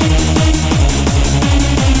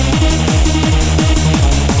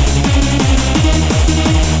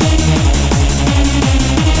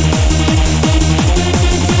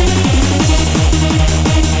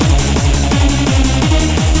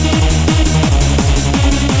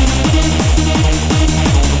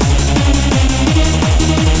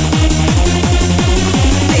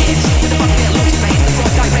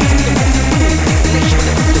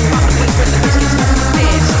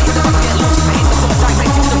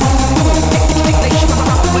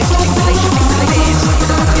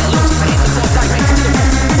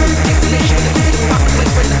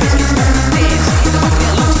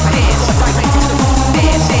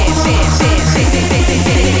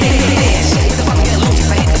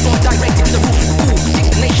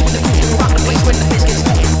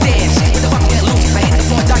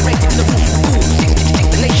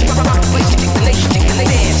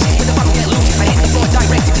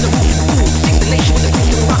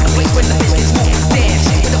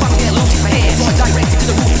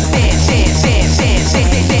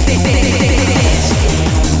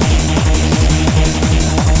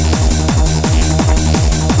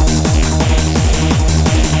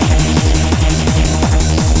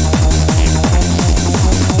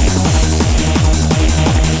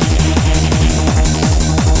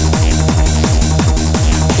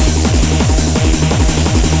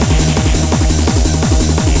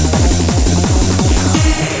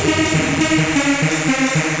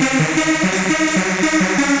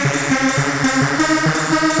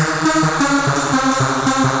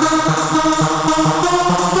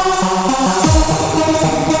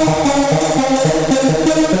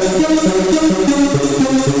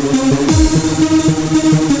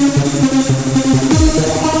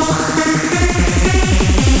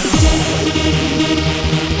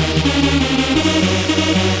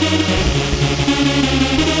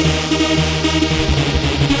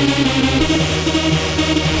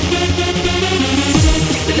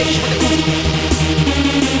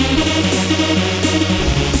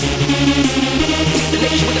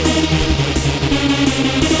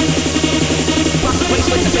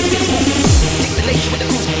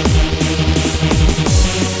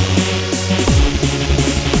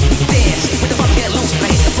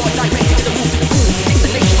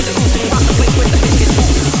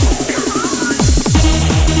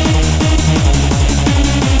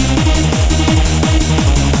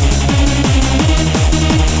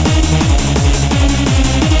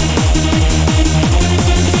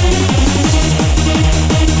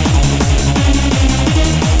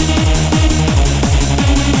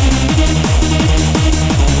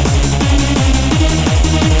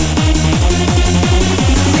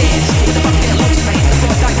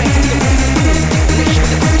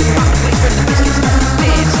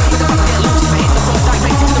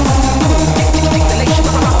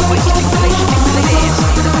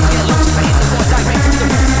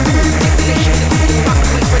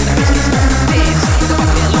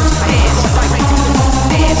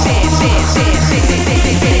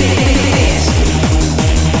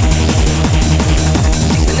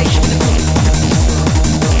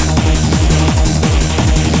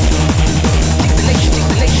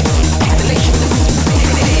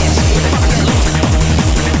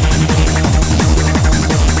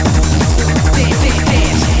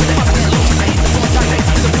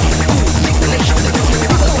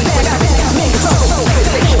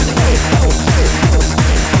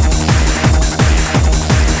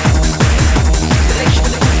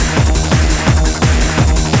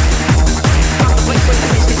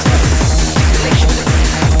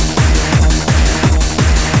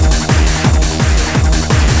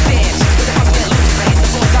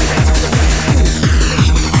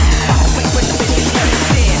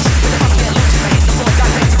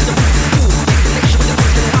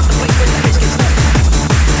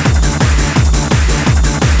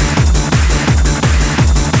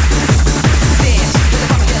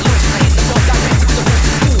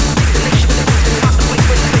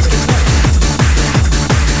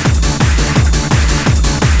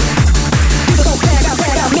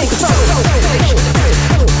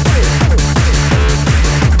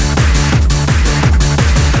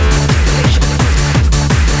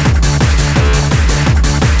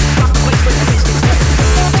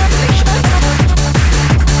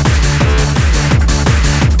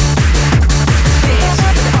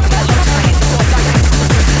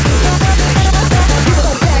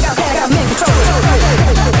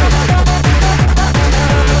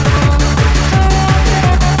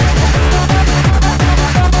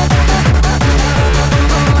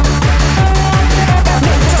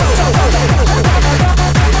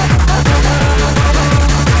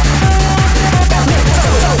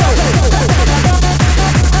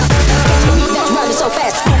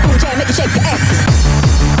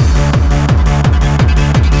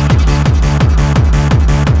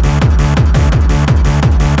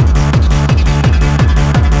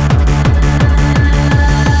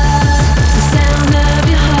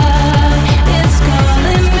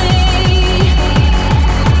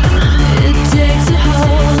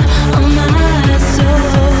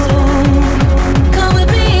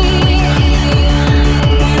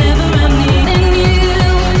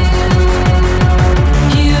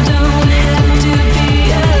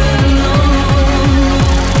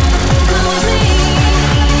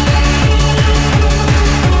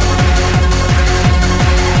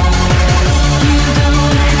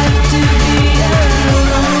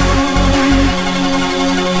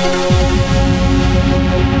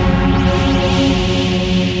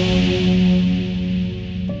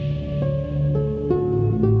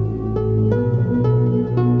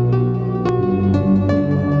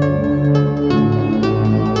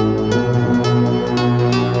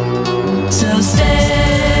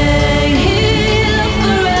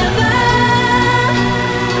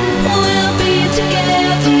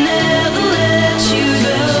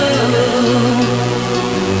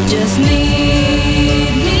 Just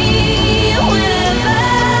need me whenever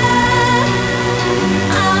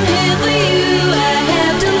I'm here for you. I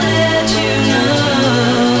have to let you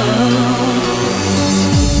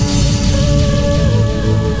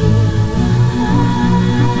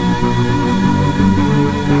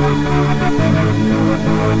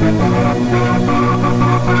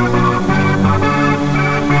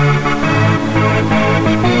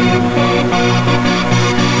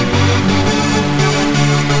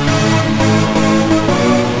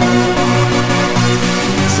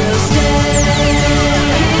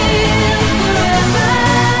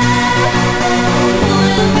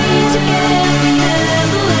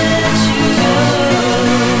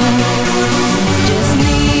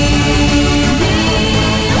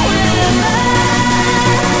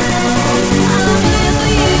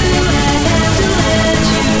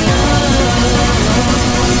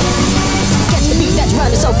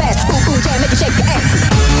so fast, boom boom jam, make you shake your ass.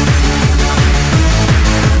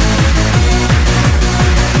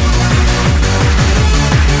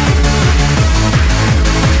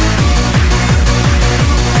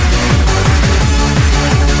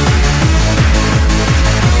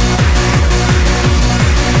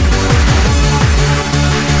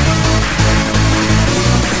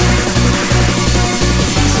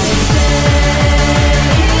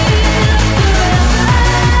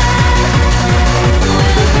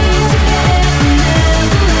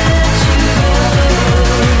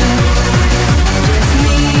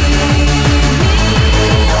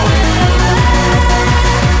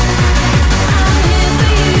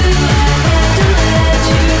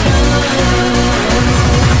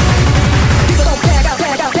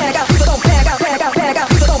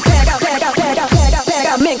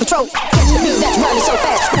 Control. Catch the beat that's running so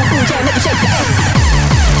fast. Boom, boom, jam, make you shake your ass.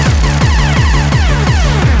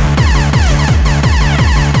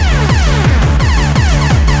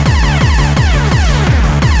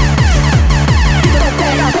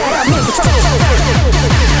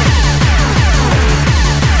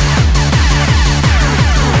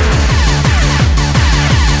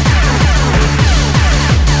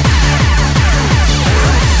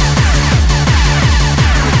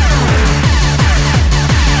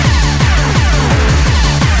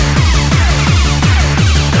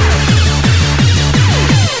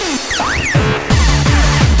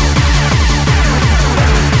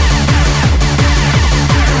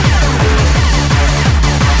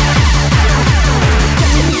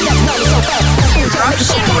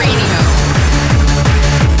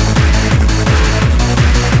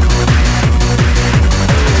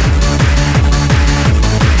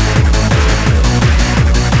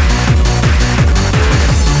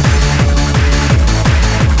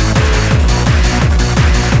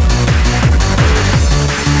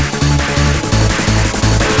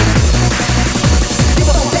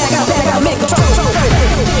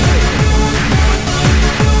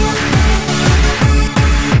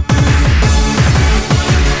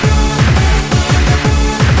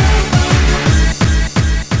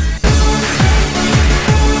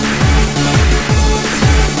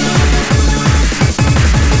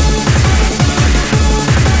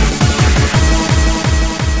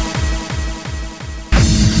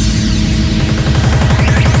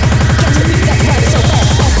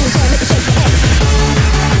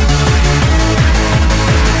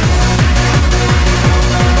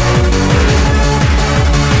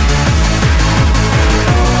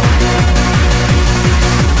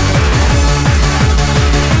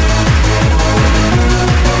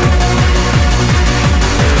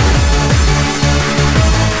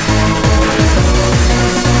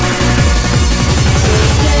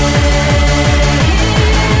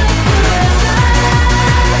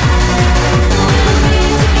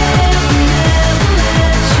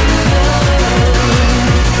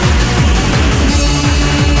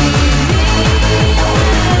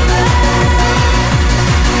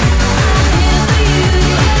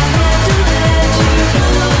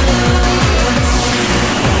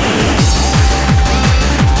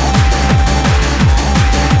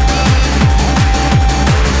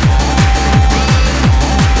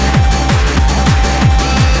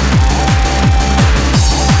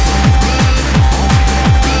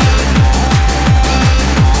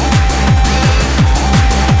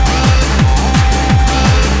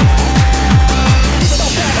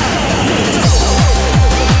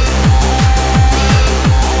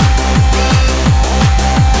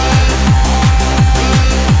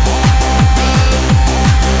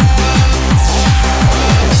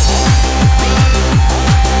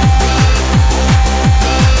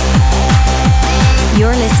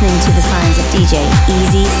 DJ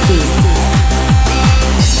Easy C.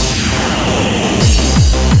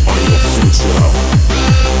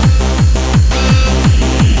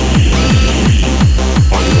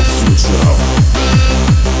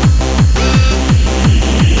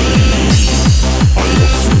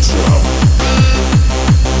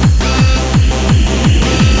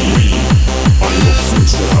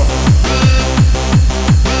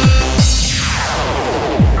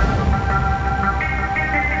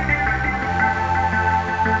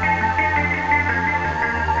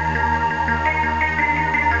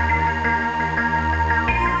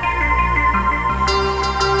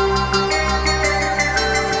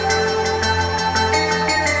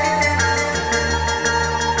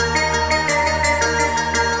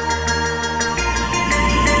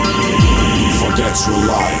 Forget your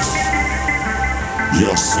life,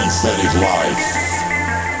 your synthetic life.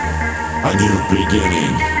 A new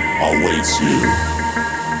beginning awaits you.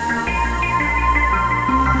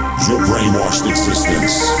 Your brainwashed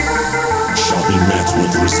existence shall be met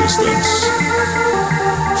with resistance.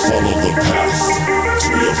 Follow the path to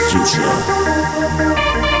your future.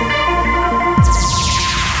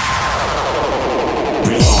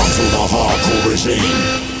 Belong to the hardcore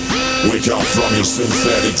regime. Wake up from your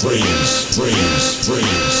synthetic dreams.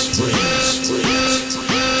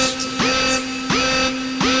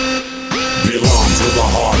 Belong to the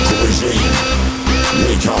hardcore regime.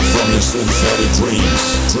 Wake up from your synthetic dreams.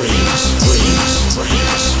 We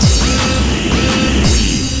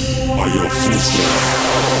are your future.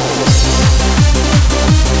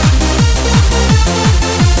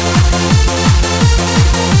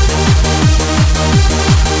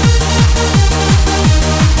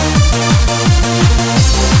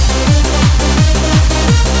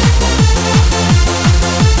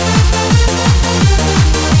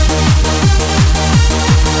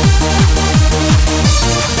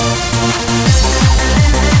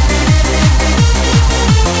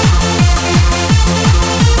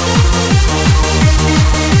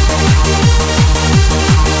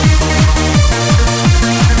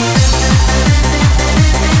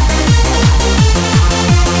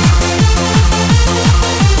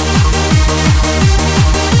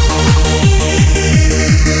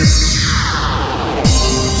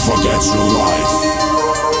 Forget your life,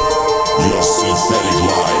 your synthetic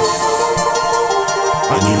life.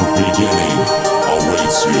 A new beginning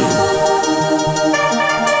awaits you.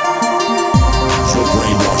 Your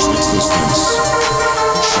brainwashed existence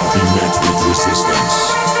shall be met with resistance.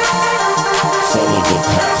 Follow the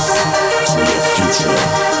path to your future.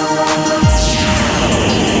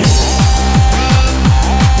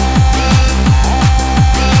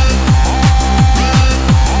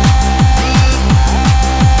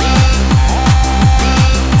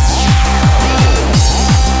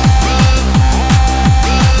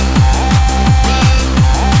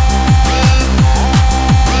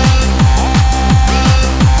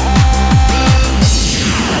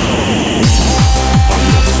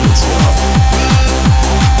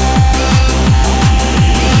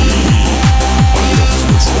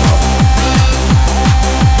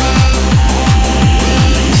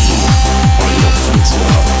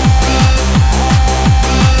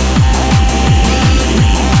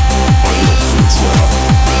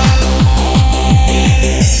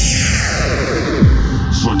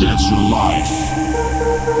 Forget your life,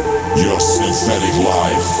 your synthetic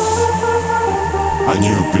life. A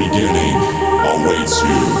new beginning awaits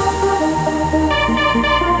you.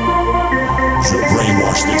 Your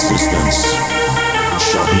brainwashed existence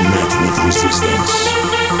shall be met with resistance.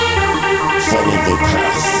 Follow the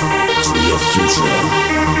path to your future.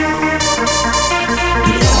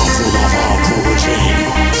 Belong to the hardcore regime.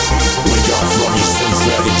 Wake up from your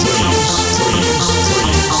synthetic dreams.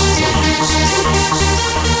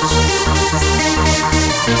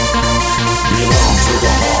 Belong to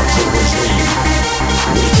the hardcore regime.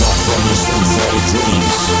 Wake up from your synthetic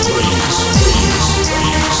dreams. We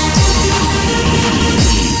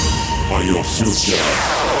are your future. Are your future.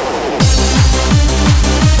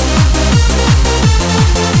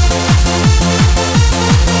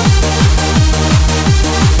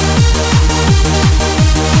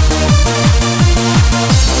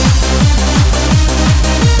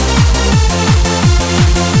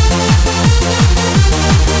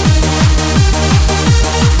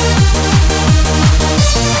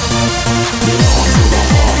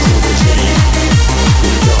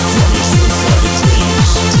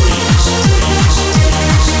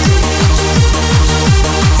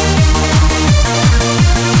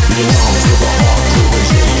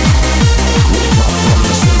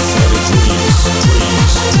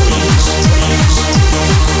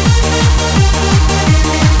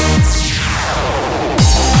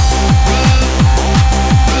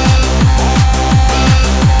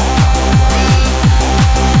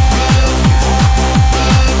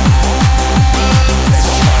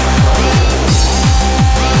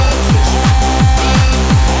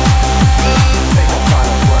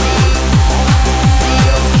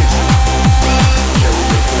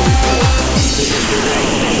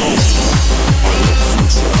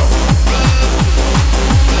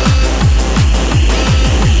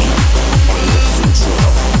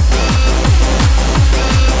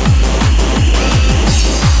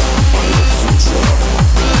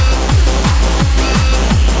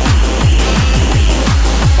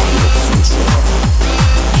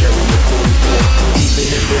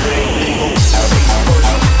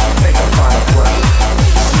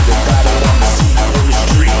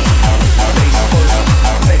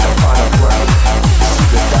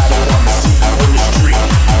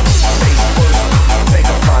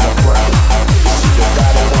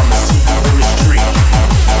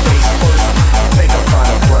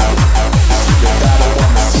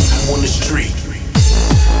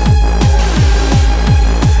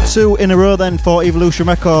 2 in a row then for Evolution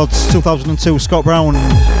Records, 2002, Scott Brown.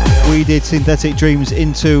 We did Synthetic Dreams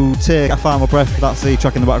into Take a Final Breath, that's the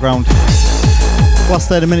track in the background. Last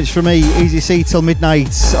 30 minutes from me, Easy C till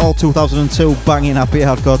midnight, all 2002, banging happy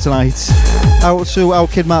hardcore tonight. Out to our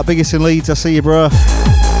Kid Mark Biggest in Leeds, I see you, bro. Take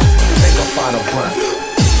a final breath.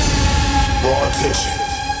 Raw attention.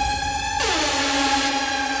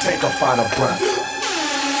 Take a final breath.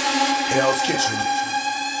 Hell's Kitchen.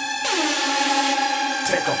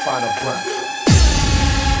 Take a final breath.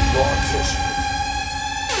 Raw attention.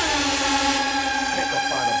 Take a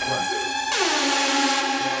final breath.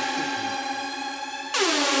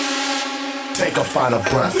 Take a final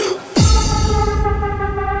breath.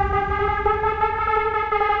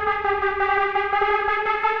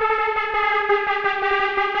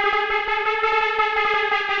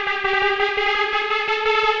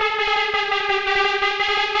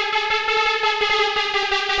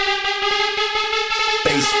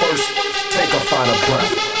 First, take a final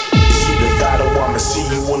breath. It's either that or I'ma see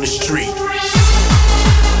you on the street.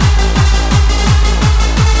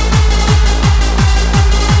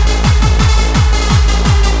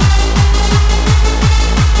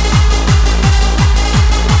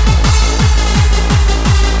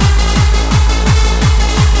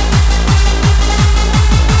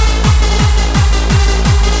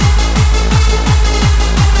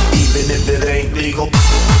 Even if it ain't legal.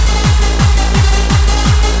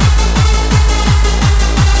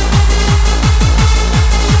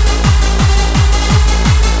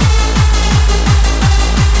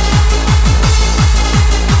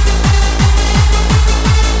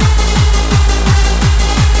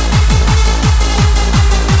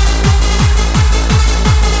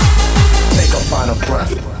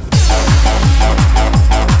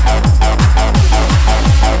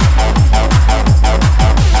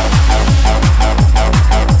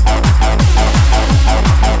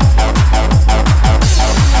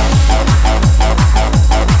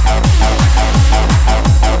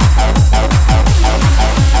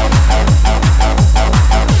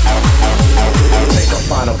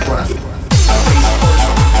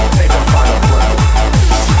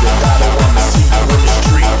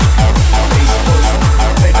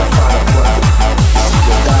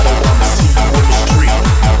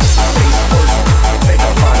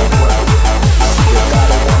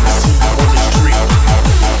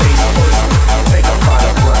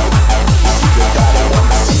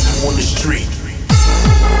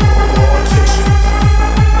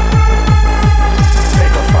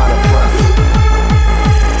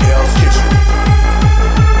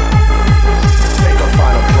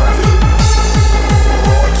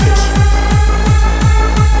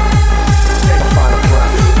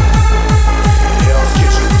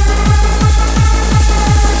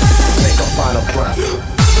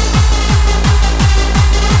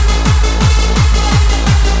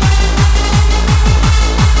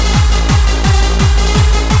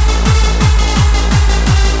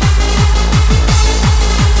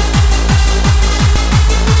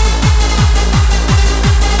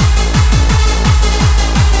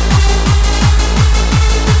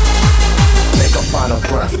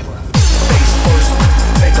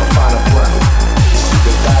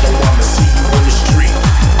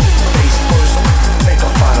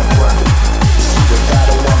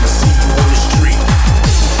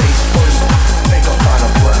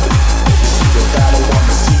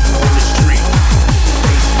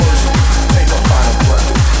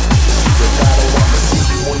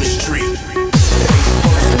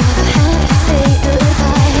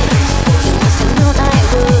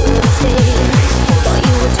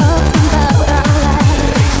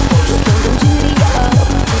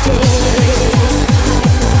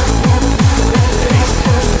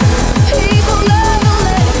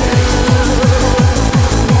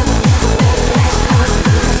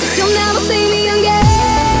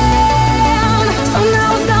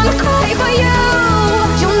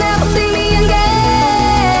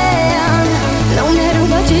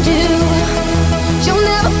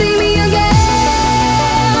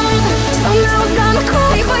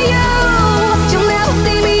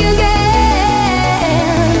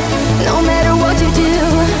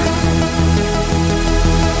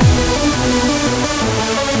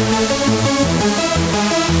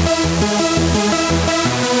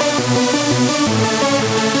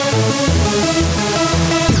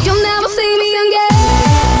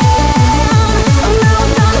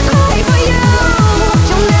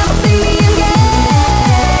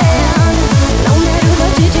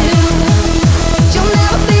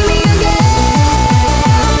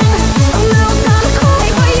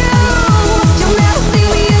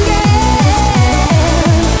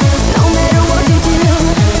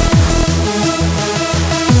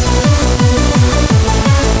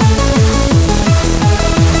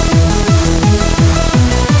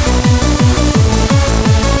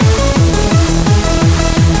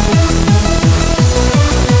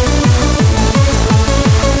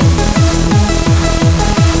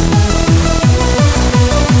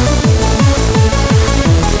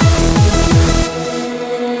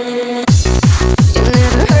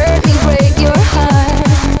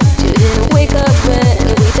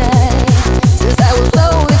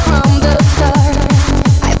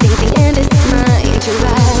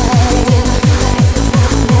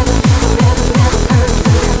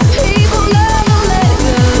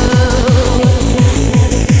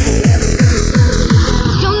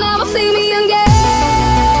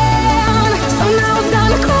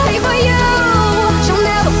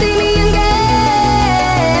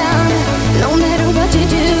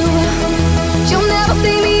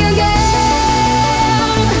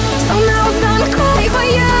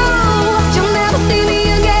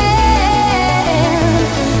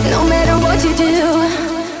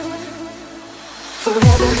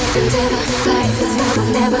 and ever. Life is now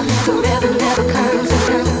and never, forever never comes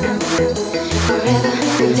around. Forever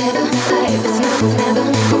and ever, life is now and never,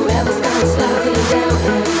 forever's gonna slow you down.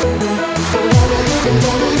 Forever and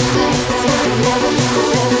ever, life is now and never,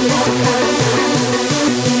 forever never comes around.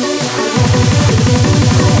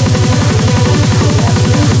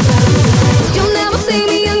 You'll never see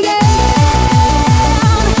me again.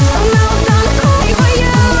 So now I'm gonna cry for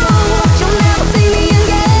you. You'll never see me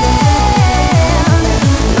again.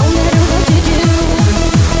 No matter what you do,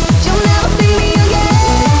 you'll never see me again.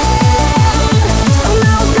 So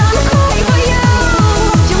now I'm gonna cry for you.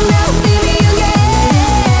 You'll never see me again.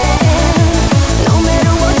 No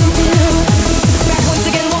matter what you do. Back once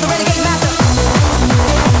again, will the renegade master.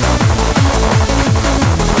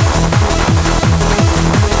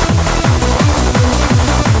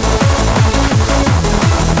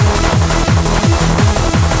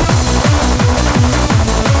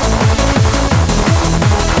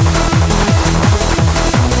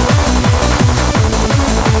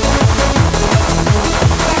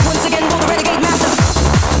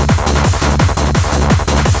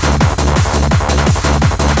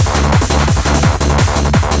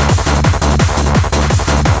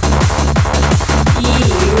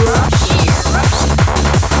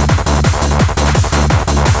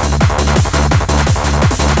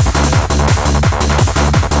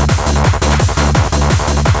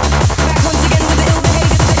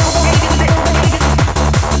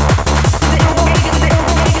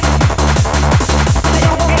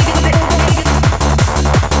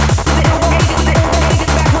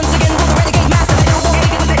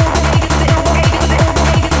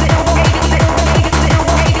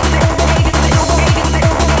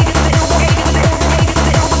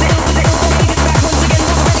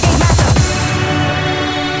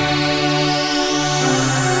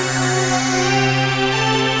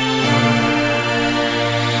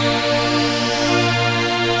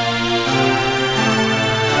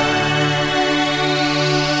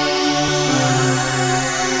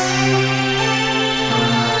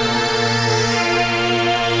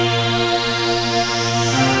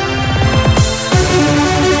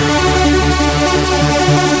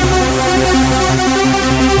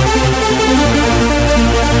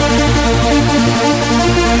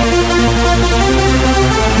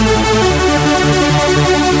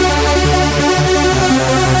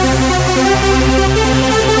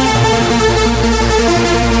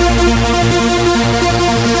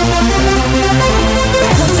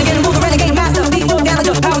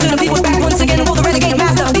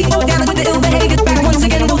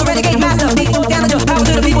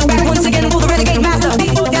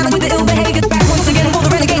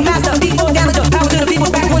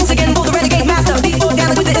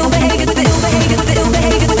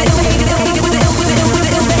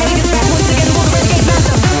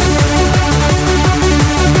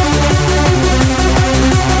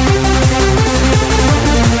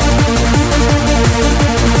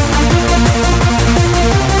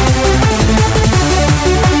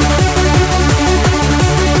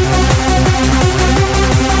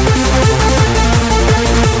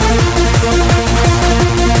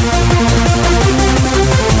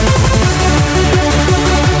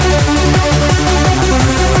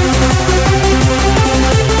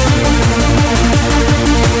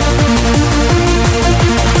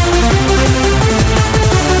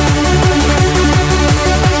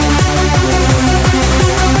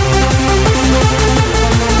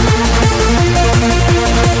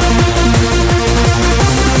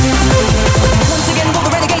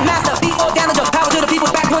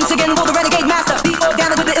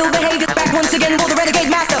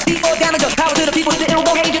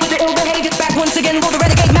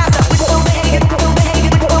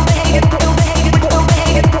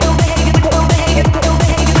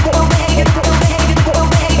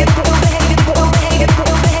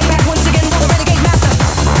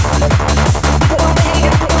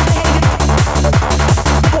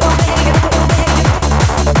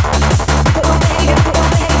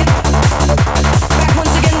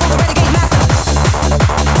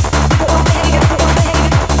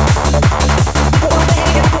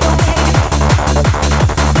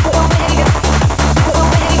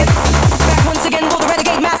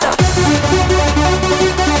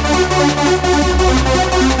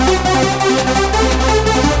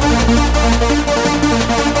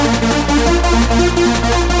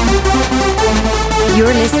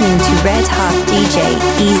 You're listening to Red Hot DJ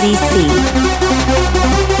Easy C.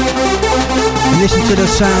 Listen to the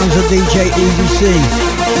sounds of DJ Easy C.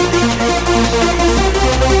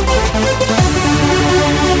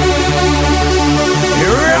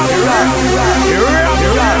 You're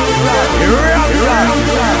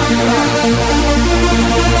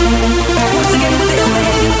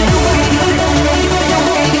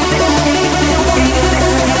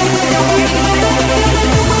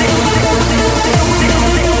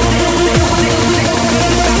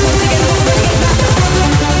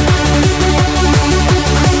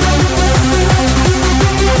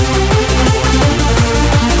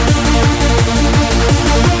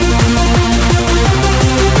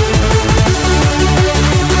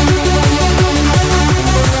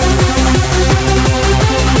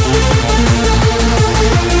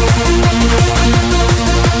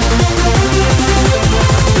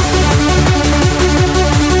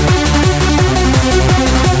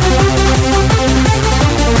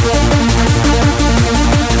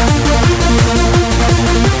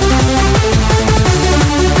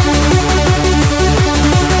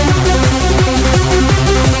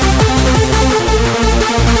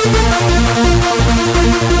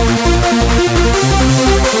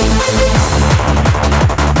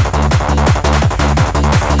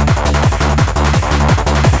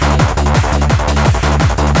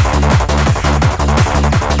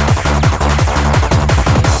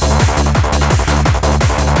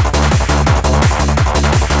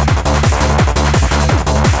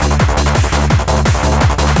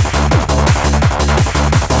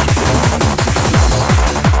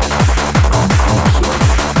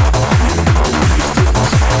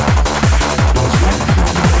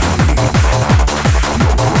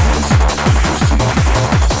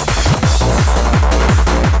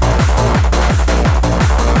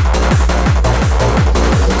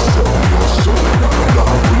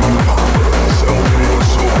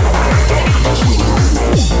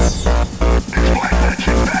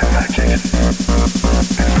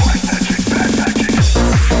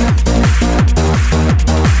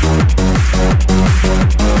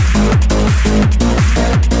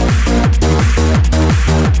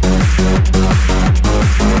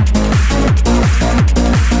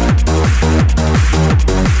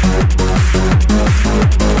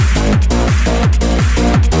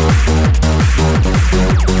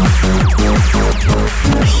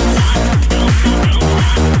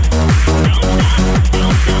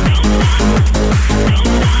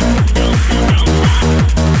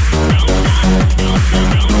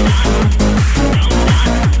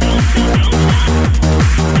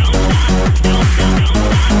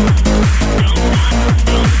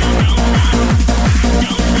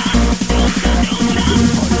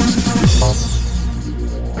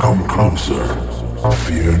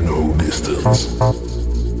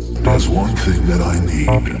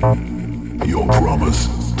your promise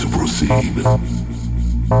to proceed.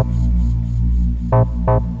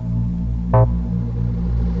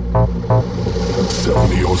 Sell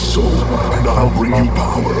me your soul, and I'll bring you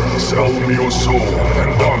power. Sell me your soul,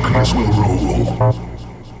 and darkness will rule.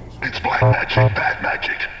 It's black magic, bad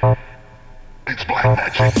magic. It's black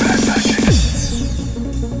magic, bad magic.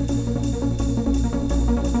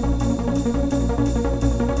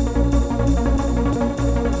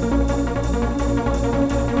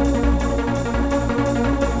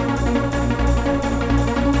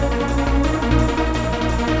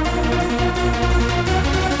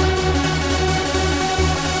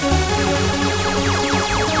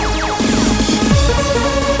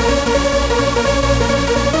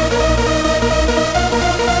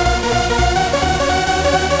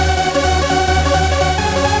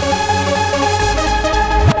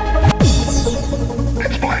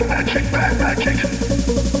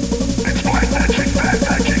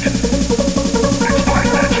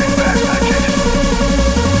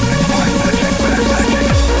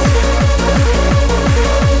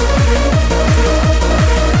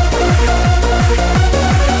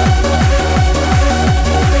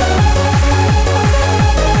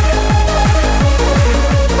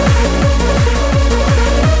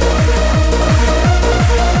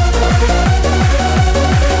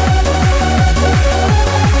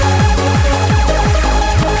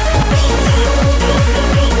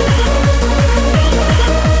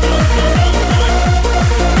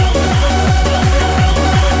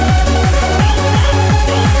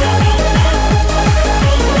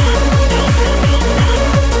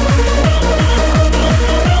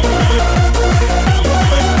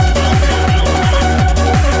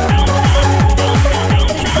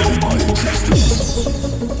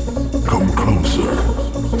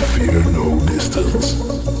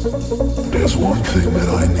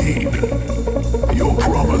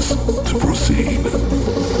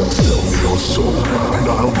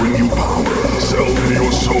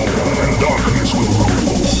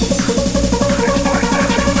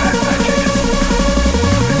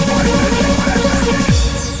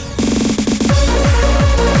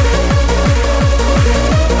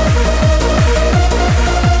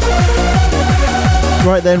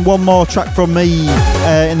 Right then, one more track from me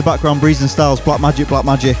in the background, Breeze and Styles, Black Magic, Black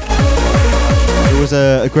Magic. It was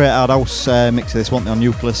a great hard house mix of this, wasn't it, on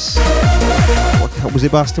Nucleus? What was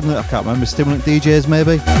it by Stimulant? I can't remember. Stimulant DJs,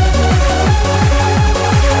 maybe?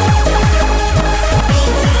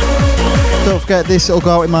 Don't forget, this will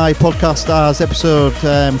go out in my podcast as episode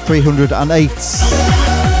 308.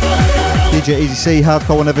 DJ Easy C,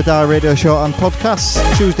 Hardcore Will Never Die radio show and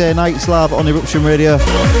podcast. Tuesday nights live on Eruption Radio.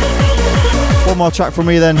 One more track from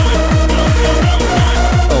me then.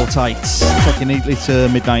 All tight. Taking neatly to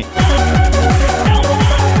midnight.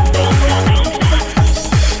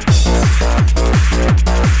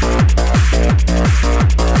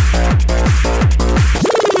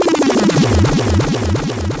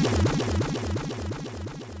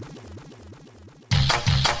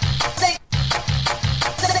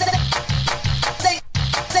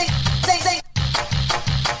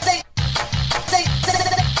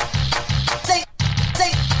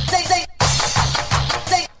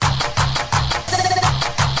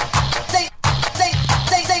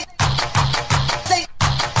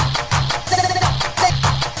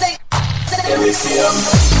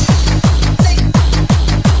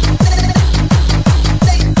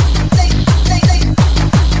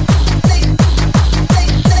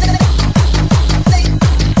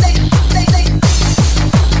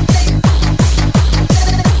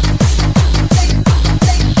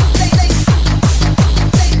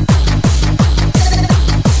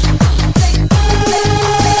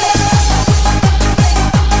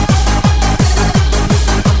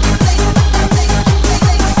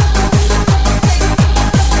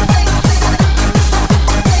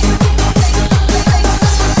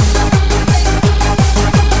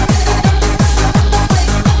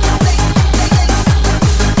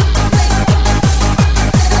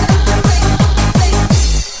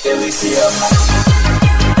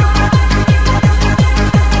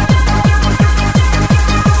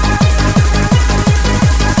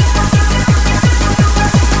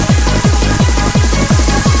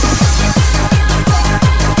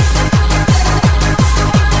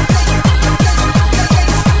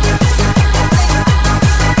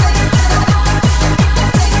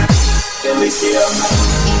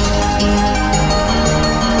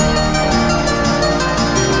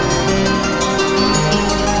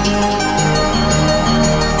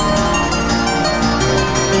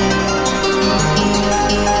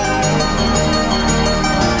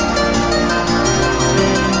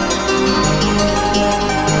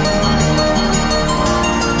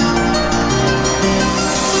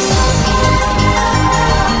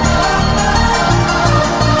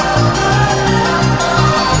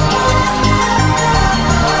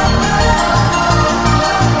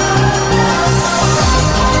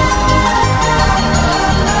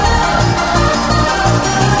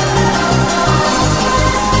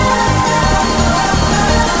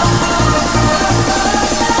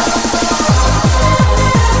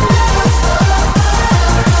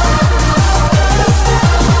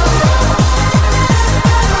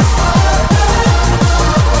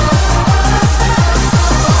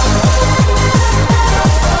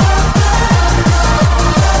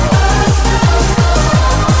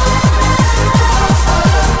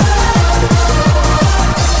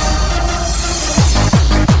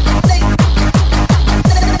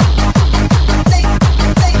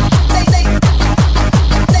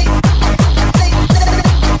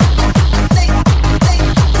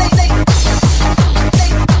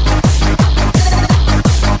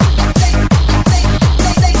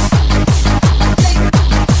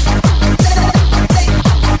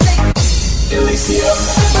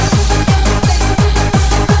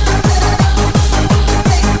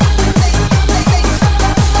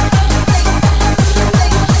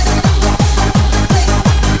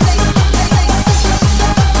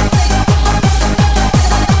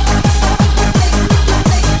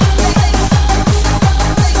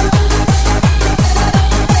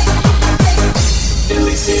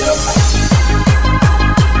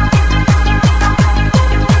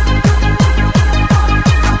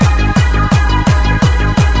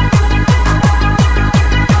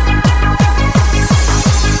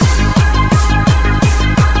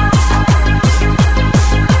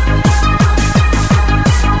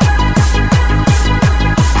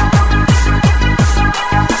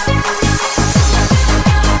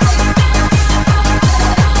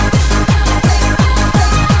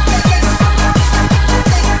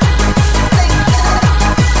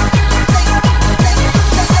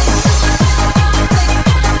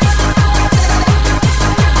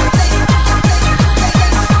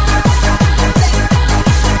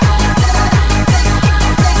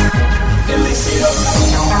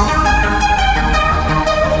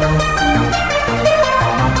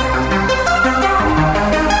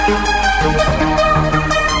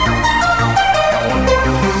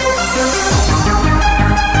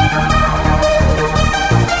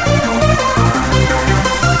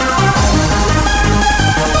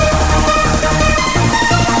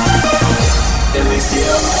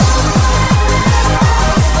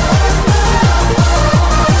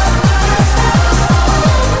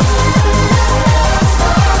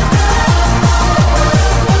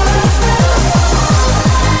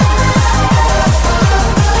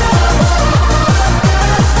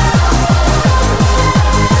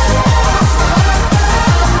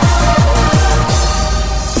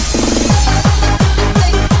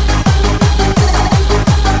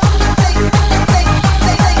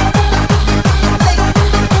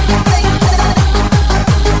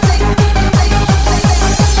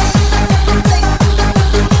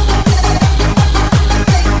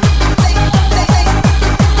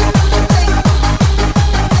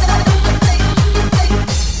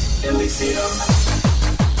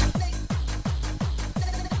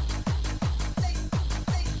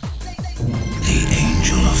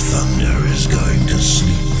 Thunder is going to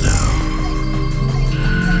sleep now.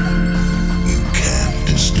 You can't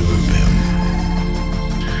disturb him,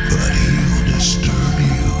 but he'll disturb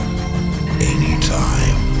you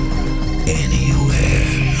anytime, anywhere.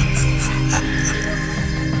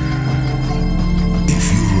 If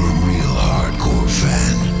you're a real hardcore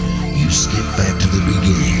fan, you skip back to the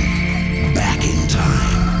beginning, back in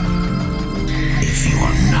time. If you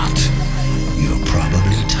are not, you're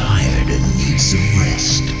probably tired and need some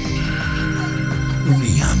rest.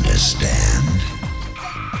 We understand.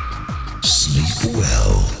 Sleep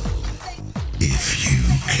well, if you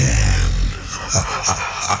can.